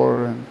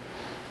sure and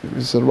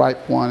it's the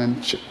ripe one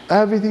and check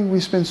everything. We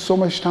spend so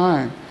much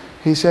time.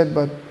 He said,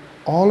 but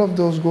all of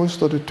those goes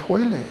to the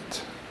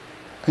toilet.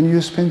 And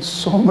you spend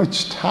so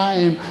much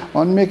time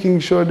on making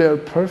sure they're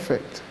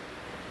perfect.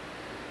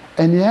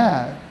 And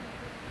yet,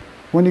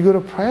 when you go to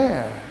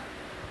prayer,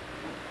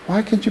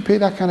 why can't you pay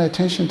that kind of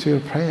attention to your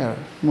prayer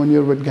when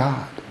you're with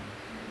God?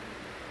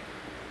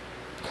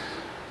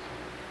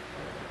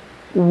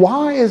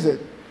 Why is it,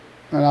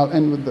 and I'll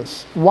end with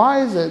this,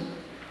 why is it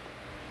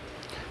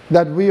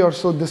that we are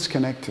so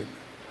disconnected?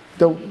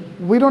 That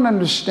we don't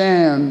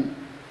understand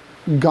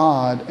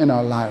God in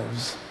our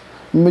lives.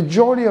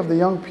 Majority of the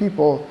young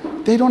people,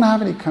 they don't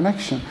have any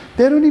connection.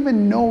 They don't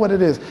even know what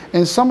it is.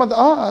 And some of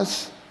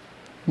us,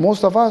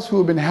 most of us who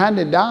have been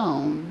handed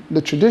down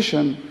the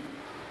tradition,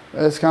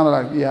 it's kind of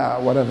like, yeah,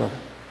 whatever.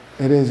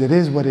 It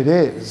is what it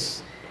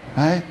is.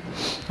 Right?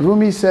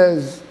 Rumi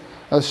says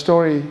a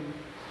story,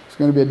 it's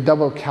going to be a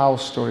double cow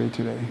story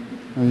today.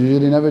 I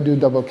usually never do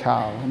double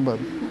cow, but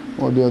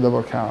we'll do a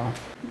double cow.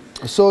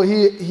 So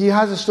he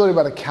has a story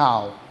about a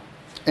cow.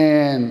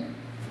 And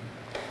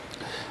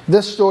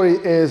this story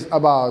is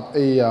about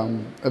a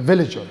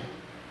villager,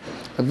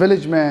 a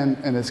village man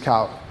and his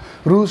cow.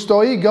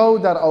 روستایی گاو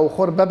در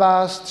آخر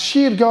ببست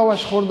شیر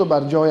گاوش خورد و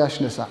بر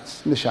جایش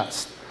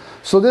نشست.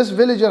 So this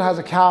villager has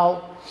a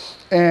cow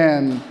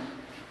and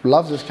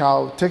loves his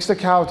cow, takes the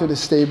cow to the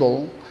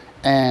stable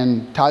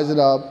and ties it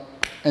up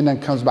and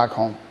then comes back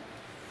home.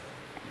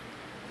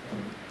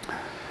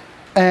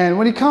 And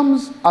when he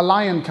comes, a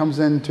lion comes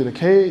into the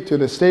cave, to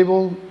the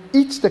stable,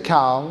 eats the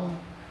cow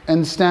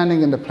and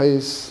standing in the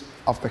place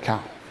of the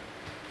cow.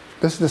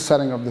 This is the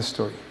setting of the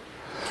story.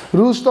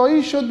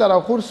 روستایی شد در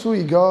آخر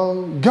سوی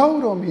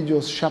گاو را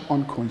میجست شب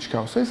آن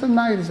کنجکاو. So he said,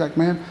 night, he's like,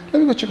 man, let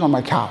me go check on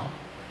my cow.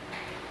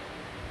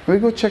 Let me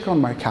go check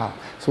on my cow.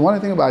 So one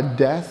thing about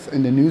death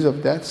and the news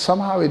of death,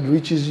 somehow it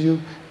reaches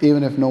you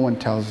even if no one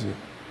tells you.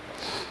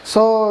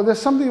 So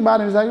there's something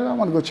about him, he's like, I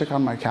want to go check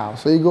on my cow.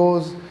 So he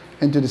goes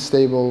into the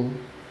stable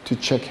to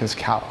check his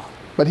cow.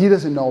 But he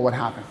doesn't know what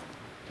happened.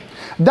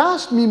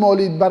 دست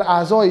میمالید بر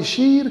اعضای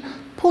شیر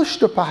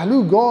پشت و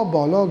پهلو گاه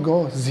بالا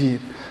گاه زیر.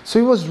 So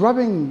he was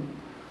rubbing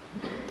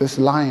this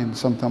lion,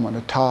 sometime on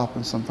the top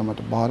and sometime at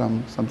the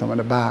bottom, sometime on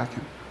the back.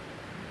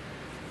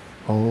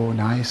 Oh,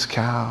 nice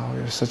cow,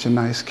 you're such a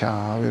nice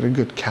cow, you're a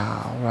good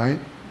cow, right?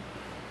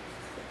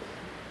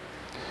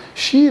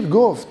 شیر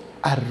گفت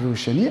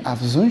روشنی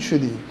افزون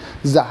شدی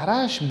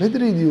زهرش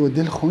بدریدی و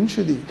دل خون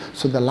شدی.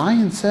 So the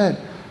lion said,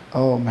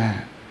 oh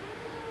man,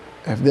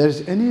 if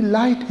there's any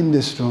light in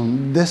this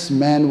room, this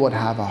man would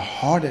have a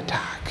heart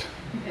attack.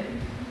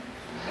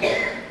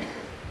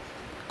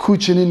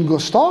 کوچنین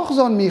گستاخ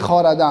زان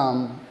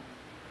میخواردم.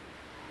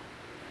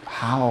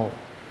 How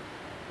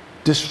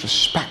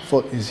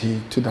disrespectful is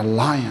he to the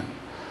lion,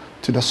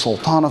 to the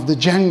sultan of the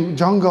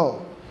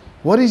jungle?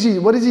 What does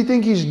he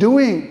think he's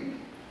doing?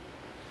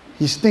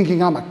 He's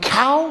thinking I'm a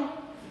cow.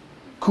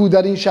 کو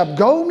در این شب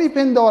گاو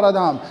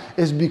میپنداردم.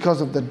 Is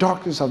because of the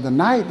darkness of the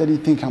night that he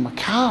think I'm a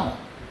cow.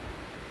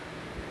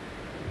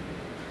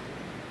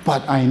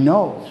 But I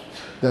know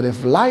that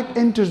if light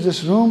enters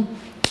this room,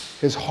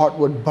 his heart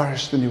would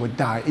burst and he would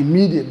die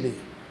immediately.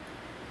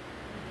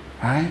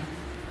 Right?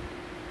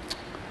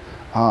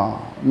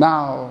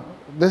 Now,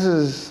 this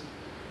is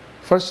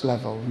first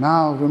level.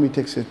 Now Rumi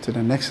takes it to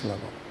the next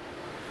level.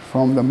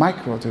 From the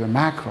micro to the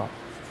macro.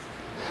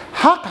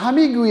 حق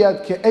همی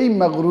گوید که ای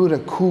مغرور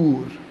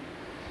کور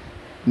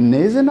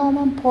نیز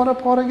نامم پاره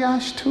پاره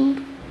گشت تور.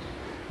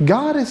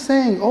 God is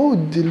saying, oh,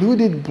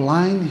 deluded,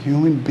 blind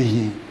human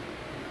being,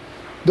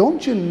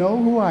 don't you know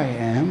who I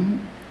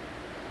am?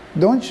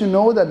 Don't you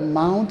know that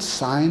Mount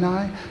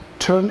Sinai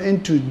turned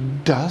into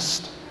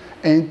dust,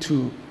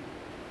 into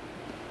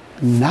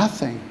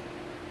nothing?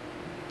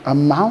 A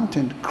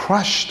mountain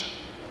crushed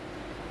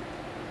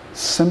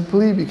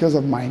simply because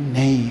of my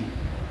name.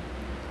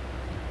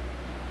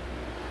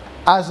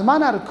 از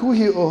من ار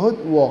کوهی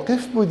احد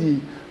واقف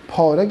بودی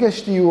پاره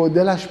گشتی و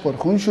دلش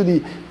پرخون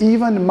شدی.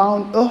 Even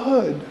Mount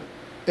Uhud,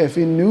 if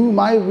he knew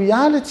my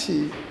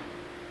reality,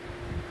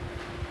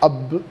 a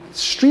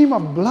stream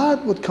of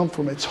blood would come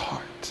from its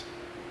heart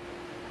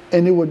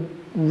and it would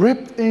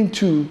rip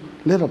into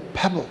little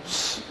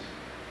pebbles.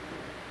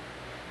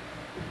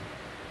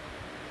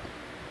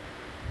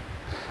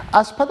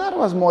 از پدر و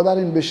از مادر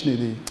این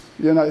بشنیدی.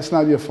 You know, it's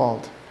not your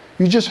fault.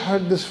 You just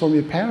heard this from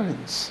your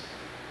parents,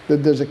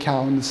 that there's a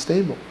cow in the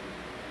stable.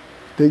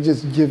 They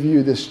just give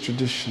you this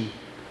tradition.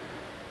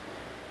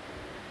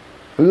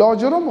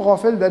 لاجرم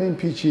غافل در این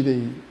پیچیده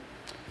ای.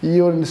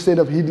 You're in a state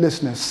of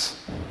heedlessness.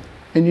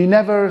 And you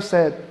never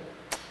said,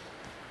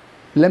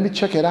 let me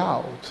check it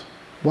out.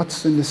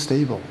 What's in the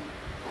stable?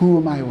 Who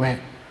am I with?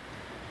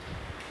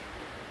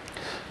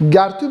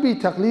 گر تو بی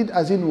تقلید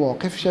از این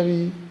واقف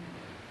شوی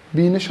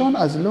بی نشان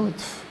از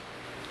لطف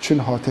چون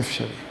هاتف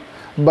شوی.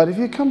 But if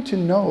you come to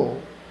know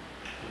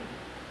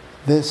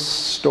this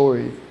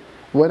story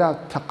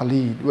without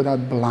taqleed,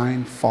 without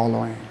blind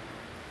following,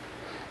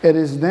 it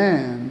is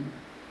then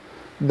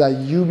that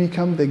you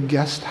become the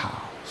guest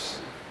house.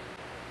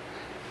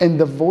 And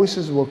the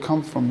voices will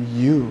come from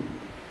you,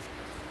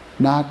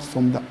 not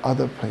from the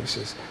other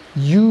places.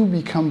 You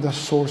become the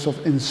source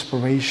of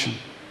inspiration.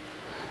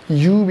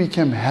 You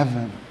become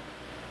heaven.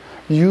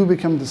 You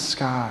become the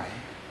sky.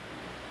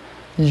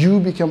 You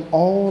become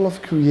all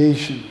of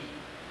creation.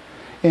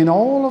 And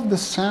all of the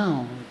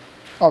sound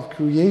of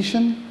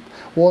creation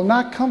will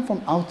not come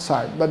from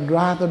outside, but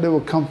rather they will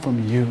come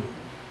from you.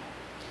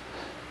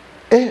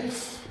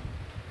 If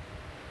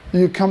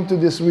you come to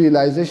this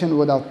realization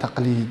without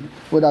taqleed,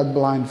 without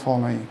blind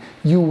following,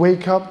 you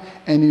wake up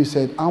and you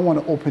said, I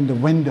want to open the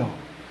window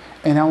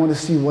and I want to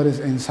see what is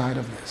inside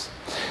of this.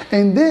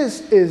 And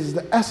this is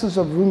the essence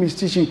of Rumi's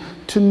teaching,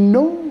 to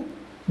know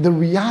the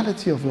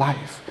reality of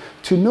life,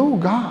 to know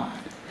God.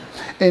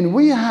 And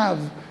we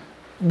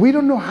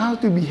don't know how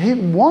to behave.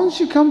 Once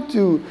you come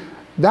to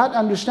that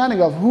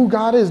understanding of who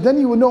God is, then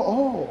you will know,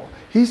 oh,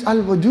 He's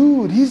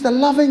Al-Wadud, He's the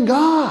loving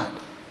God.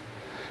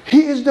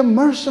 He is the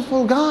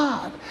merciful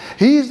God.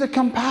 He is the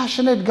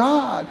compassionate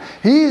God.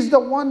 He is the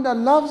one that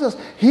loves us.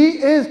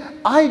 He is,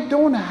 I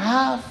don't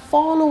have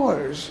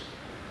followers.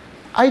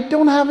 I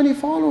don't have any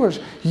followers.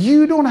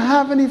 You don't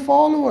have any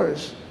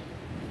followers.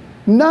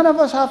 None of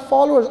us have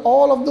followers.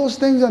 All of those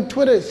things on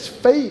Twitter is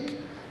fake.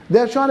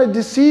 They're trying to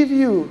deceive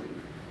you.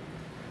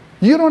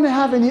 You don't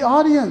have any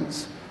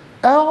audience.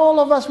 All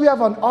of us, we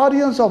have an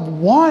audience of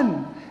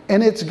one,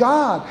 and it's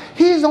God.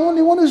 He's the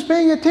only one who's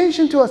paying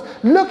attention to us,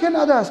 looking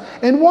at us,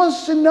 and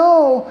wants to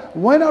know,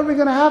 when are we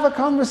going to have a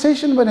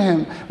conversation with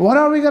Him? When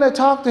are we going to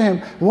talk to Him?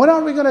 When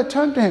are we going to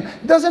turn to Him?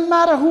 It doesn't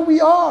matter who we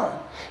are,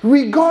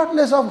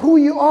 regardless of who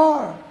you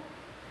are.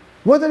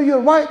 Whether you're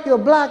white, you're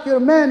black, you're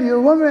a man, you're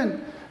a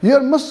woman,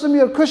 you're Muslim,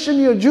 you're Christian,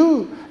 you're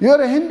Jew, you're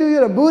a Hindu,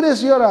 you're a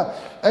Buddhist, you're a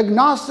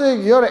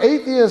agnostic, you're an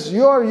atheist,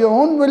 you're your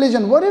own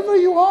religion, whatever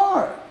you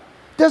are,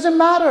 doesn't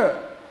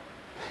matter.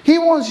 He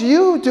wants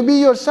you to be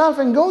yourself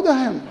and go to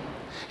Him.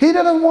 He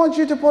doesn't want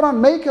you to put on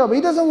makeup.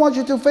 He doesn't want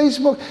you to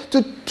Facebook,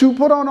 to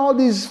put on all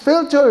these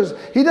filters.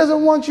 He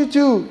doesn't want you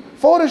to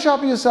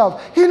Photoshop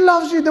yourself. He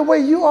loves you the way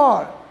you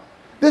are.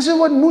 This is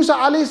what Musa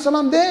alayhi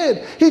salam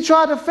did. He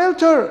tried to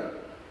filter.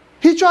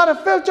 He tried to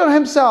filter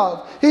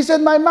himself. He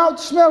said, my mouth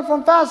smells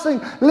from fasting.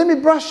 Let me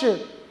brush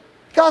it.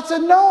 God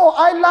said, no,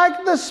 I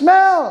like the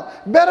smell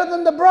better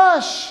than the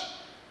brush.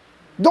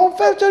 Don't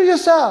filter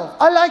yourself.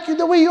 I like you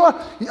the way you are.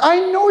 I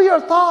know your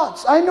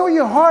thoughts. I know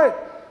your heart.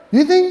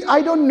 You think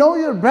I don't know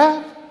your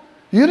breath?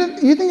 You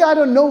think I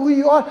don't know who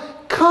you are?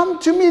 Come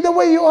to me the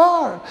way you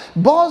are.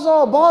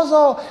 Baza,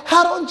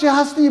 har anche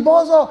hasti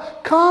baza.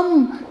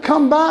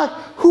 Come back.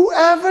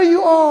 Whoever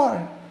you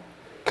are,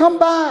 come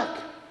back.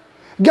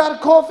 Gar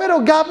kafir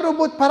or gabro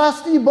but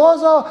parasti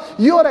baza.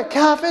 You're a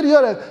kafir,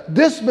 you're a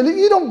disbeliever.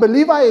 You don't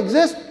believe I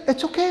exist.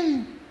 It's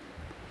okay.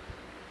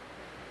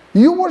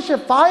 You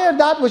worship fire,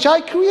 that which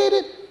I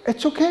created.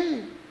 It's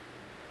okay.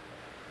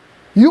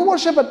 You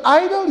worship an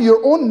idol, your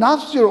own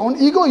nafs, your own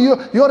ego.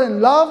 You're in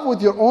love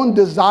with your own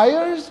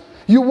desires.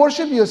 You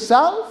worship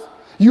yourself.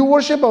 You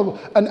worship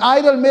an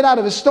idol made out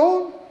of a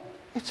stone.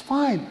 It's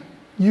fine.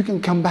 You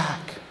can come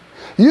back.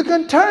 You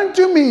can turn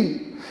to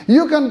me.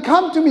 You can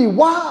come to me.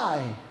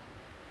 Why?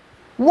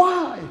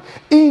 Why?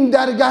 In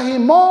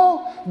dargahi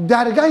ma,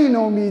 dargahi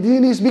noumidi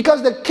nist.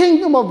 Because the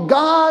kingdom of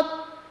God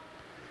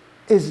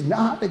is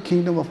not a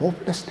kingdom of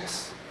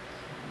hopelessness.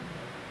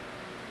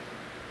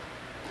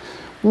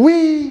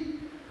 We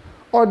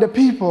are the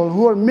people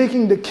who are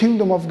making the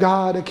kingdom of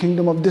God a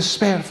kingdom of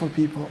despair for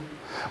people.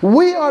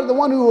 We are the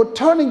one who are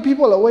turning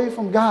people away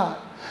from God.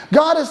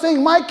 God is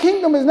saying, my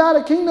kingdom is not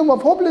a kingdom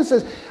of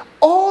hopelessness.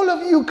 All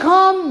of you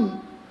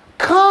come.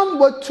 Come,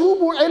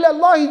 وَتُوبُوا إِلَى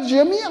اللَّهِ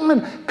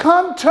جَمِيعًا.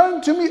 Come,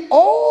 turn to me,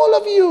 all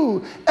of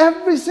you,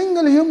 every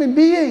single human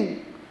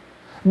being.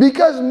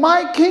 Because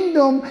my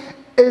kingdom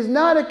is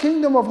not a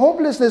kingdom of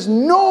hopelessness.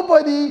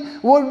 Nobody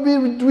will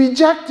be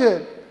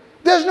rejected.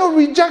 There's no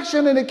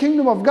rejection in the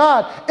kingdom of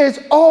God. It's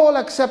all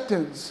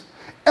acceptance.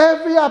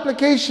 Every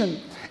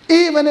application,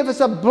 even if it's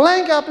a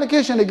blank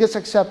application, it gets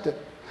accepted.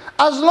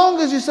 As long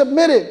as you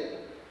submit it.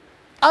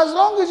 As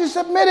long as you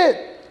submit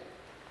it.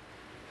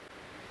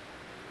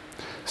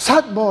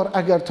 Sad bar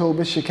agar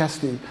tawbah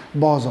shikasti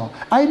baza.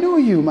 I know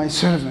you, my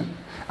servant.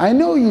 I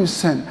know you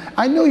sinned.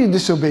 I know you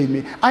disobeyed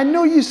me. I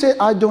know you said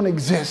I don't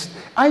exist.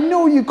 I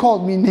know you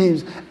called me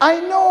names. I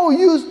know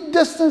you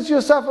distanced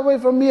yourself away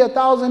from me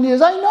 1,000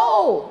 years. I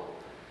know.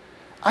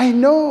 I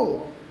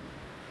know.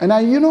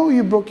 And you know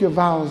you broke your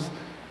vows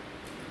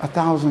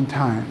 1,000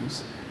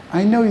 times.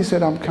 I know you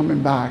said I'm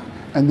coming back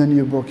and then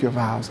you broke your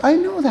vows. I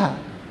know that.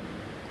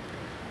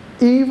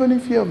 Even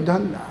if you have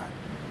done that,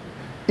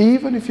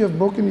 even if you have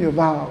broken your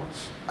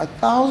vows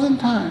 1,000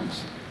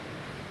 times,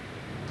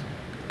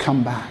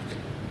 come back.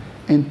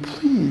 And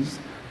please,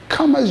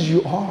 come as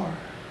you are.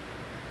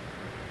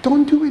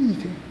 Don't do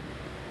anything.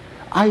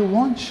 I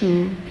want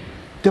you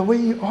the way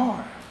you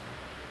are.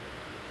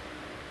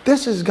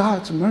 This is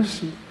God's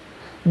mercy.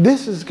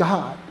 This is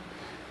God.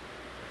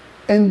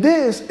 And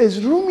this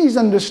is Rumi's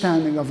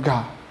understanding of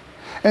God.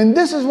 And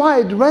this is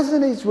why it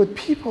resonates with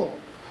people.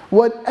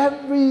 With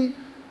every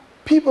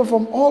people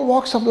from all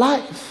walks of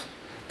life.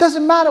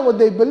 Doesn't matter what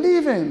they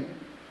believe in.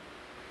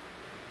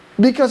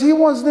 Because he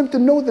wants them to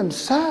know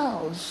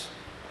themselves.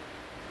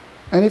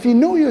 And if you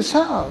know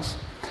yourselves,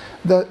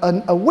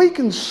 an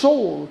awakened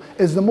soul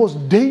is the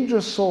most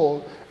dangerous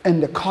soul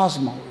in the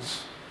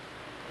cosmos.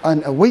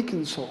 An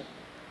awakened soul.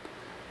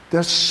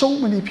 There's so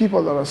many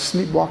people that are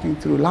sleepwalking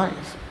through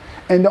life.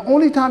 And the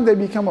only time they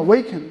become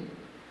awakened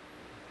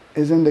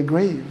is in the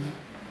grave.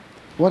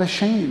 What a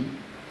shame.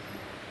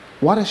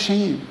 What a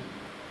shame.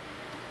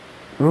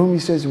 Rumi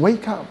says,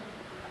 wake up.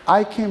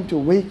 I came to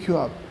wake you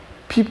up.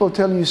 People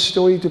tell you a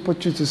story to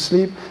put you to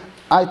sleep.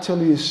 I tell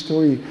you a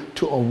story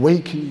to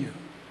awaken you.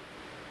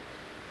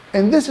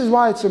 And this is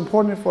why it's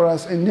important for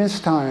us in this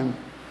time,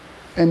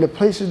 in the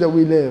places that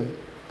we live,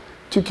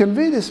 to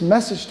convey this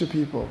message to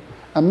people.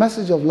 A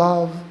message of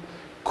love,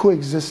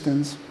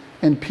 coexistence,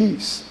 and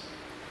peace.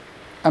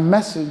 A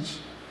message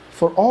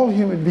for all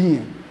human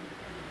beings.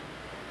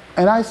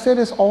 And I say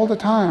this all the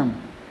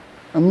time.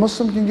 A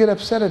Muslim can get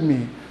upset at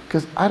me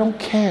because I don't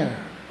care.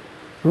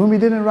 Rumi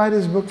didn't write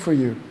his book for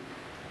you.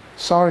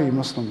 Sorry,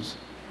 Muslims.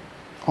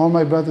 All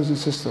my brothers and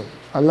sisters,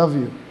 I love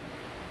you.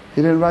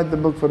 He didn't write the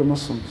book for the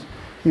Muslims.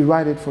 He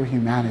wrote it for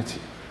humanity.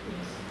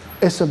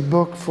 It's a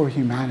book for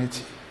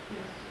humanity.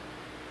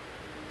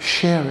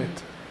 Share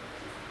it.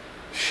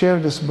 Share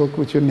this book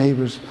with your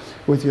neighbors,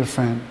 with your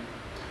friend,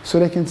 so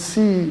they can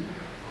see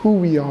who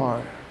we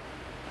are.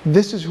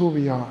 This is who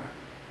we are.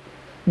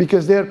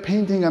 Because they're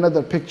painting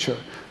another picture.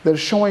 They're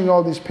showing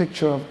all these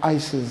pictures of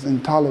ISIS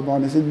and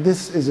Taliban. They say,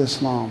 this is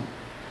Islam.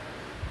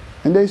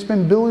 And they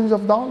spend billions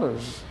of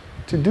dollars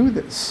to do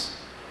this.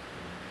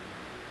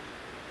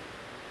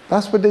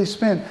 That's what they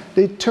spent.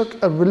 They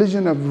took a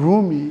religion of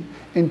Rumi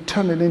and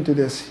turned it into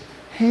this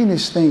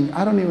heinous thing.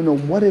 I don't even know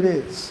what it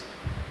is.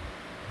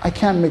 I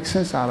can't make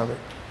sense out of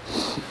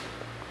it.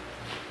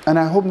 And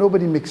I hope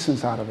nobody makes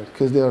sense out of it,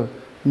 because they're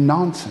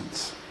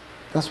nonsense.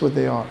 That's what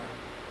they are.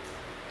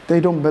 They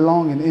don't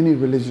belong in any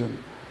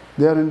religion.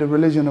 They're in the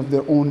religion of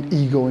their own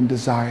ego and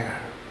desire.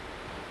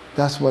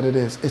 That's what it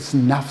is. It's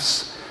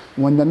nafs.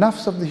 When the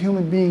nafs of the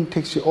human being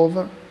takes you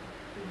over,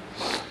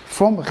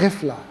 from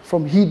ghifla,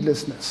 from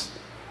heedlessness.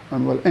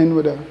 And we'll end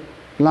with a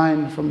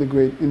line from the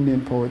great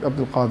Indian poet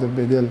Abdul Qadir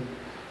Bedil,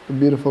 a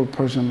beautiful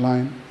Persian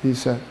line. He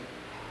said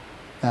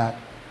that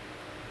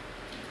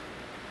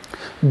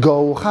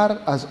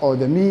Gawhar az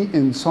adami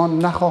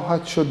insan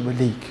nakhahat shud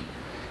walik.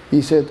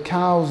 He said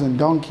cows and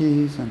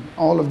donkeys and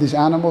all of these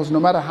animals, no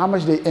matter how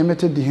much they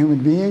imitate the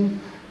human being,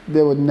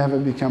 they would never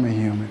become a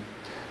human.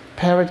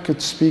 Parrot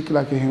could speak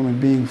like a human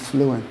being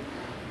fluent.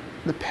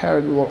 The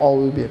parrot will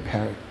always be a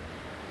parrot.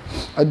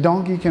 A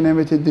donkey can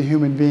imitate the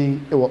human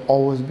being, it will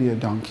always be a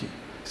donkey.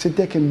 So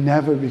they can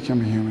never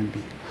become a human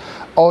being.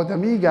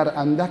 Adami gar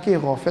andaki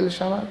ghafil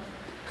shavad,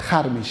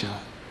 khar mi shavad.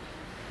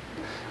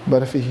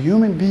 But if a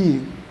human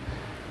being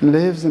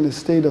lives in a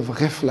state of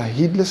ghifla,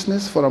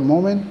 heedlessness for a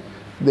moment,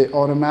 they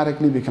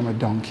automatically become a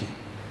donkey.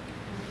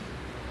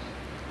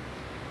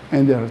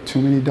 And there are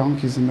too many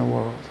donkeys in the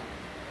world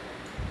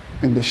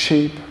in the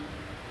shape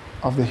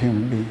of the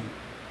human being.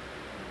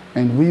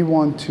 And we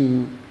want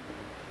to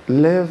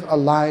live a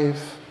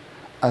life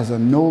as a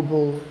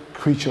noble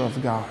creature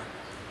of God.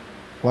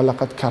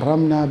 وَلَقَدْ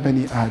كَرَّمْنَا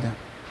بَنِي آدَمَ.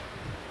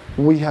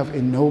 We have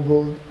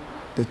ennobled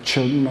the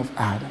children of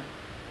Adam.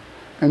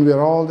 And we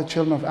are all the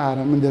children of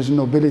Adam, and there's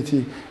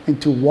nobility in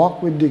to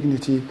walk with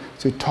dignity,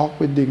 to talk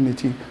with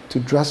dignity, to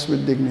dress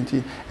with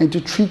dignity, and to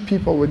treat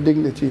people with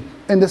dignity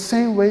in the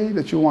same way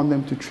that you want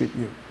them to treat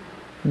you.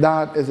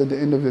 That is, at the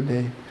end of the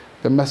day,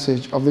 the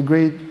message of the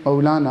great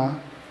Maulana,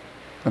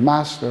 the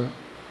master,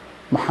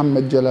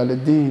 Muhammad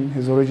Jalaluddin,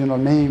 his original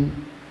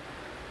name,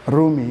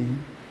 Rumi,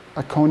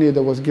 a kunya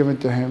that was given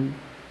to him,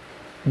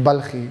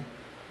 Balkhi,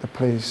 the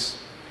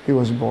place he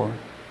was born.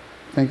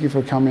 Thank you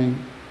for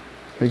coming.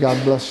 May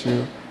God bless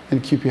you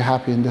and keep you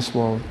happy in this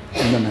world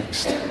and the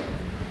next.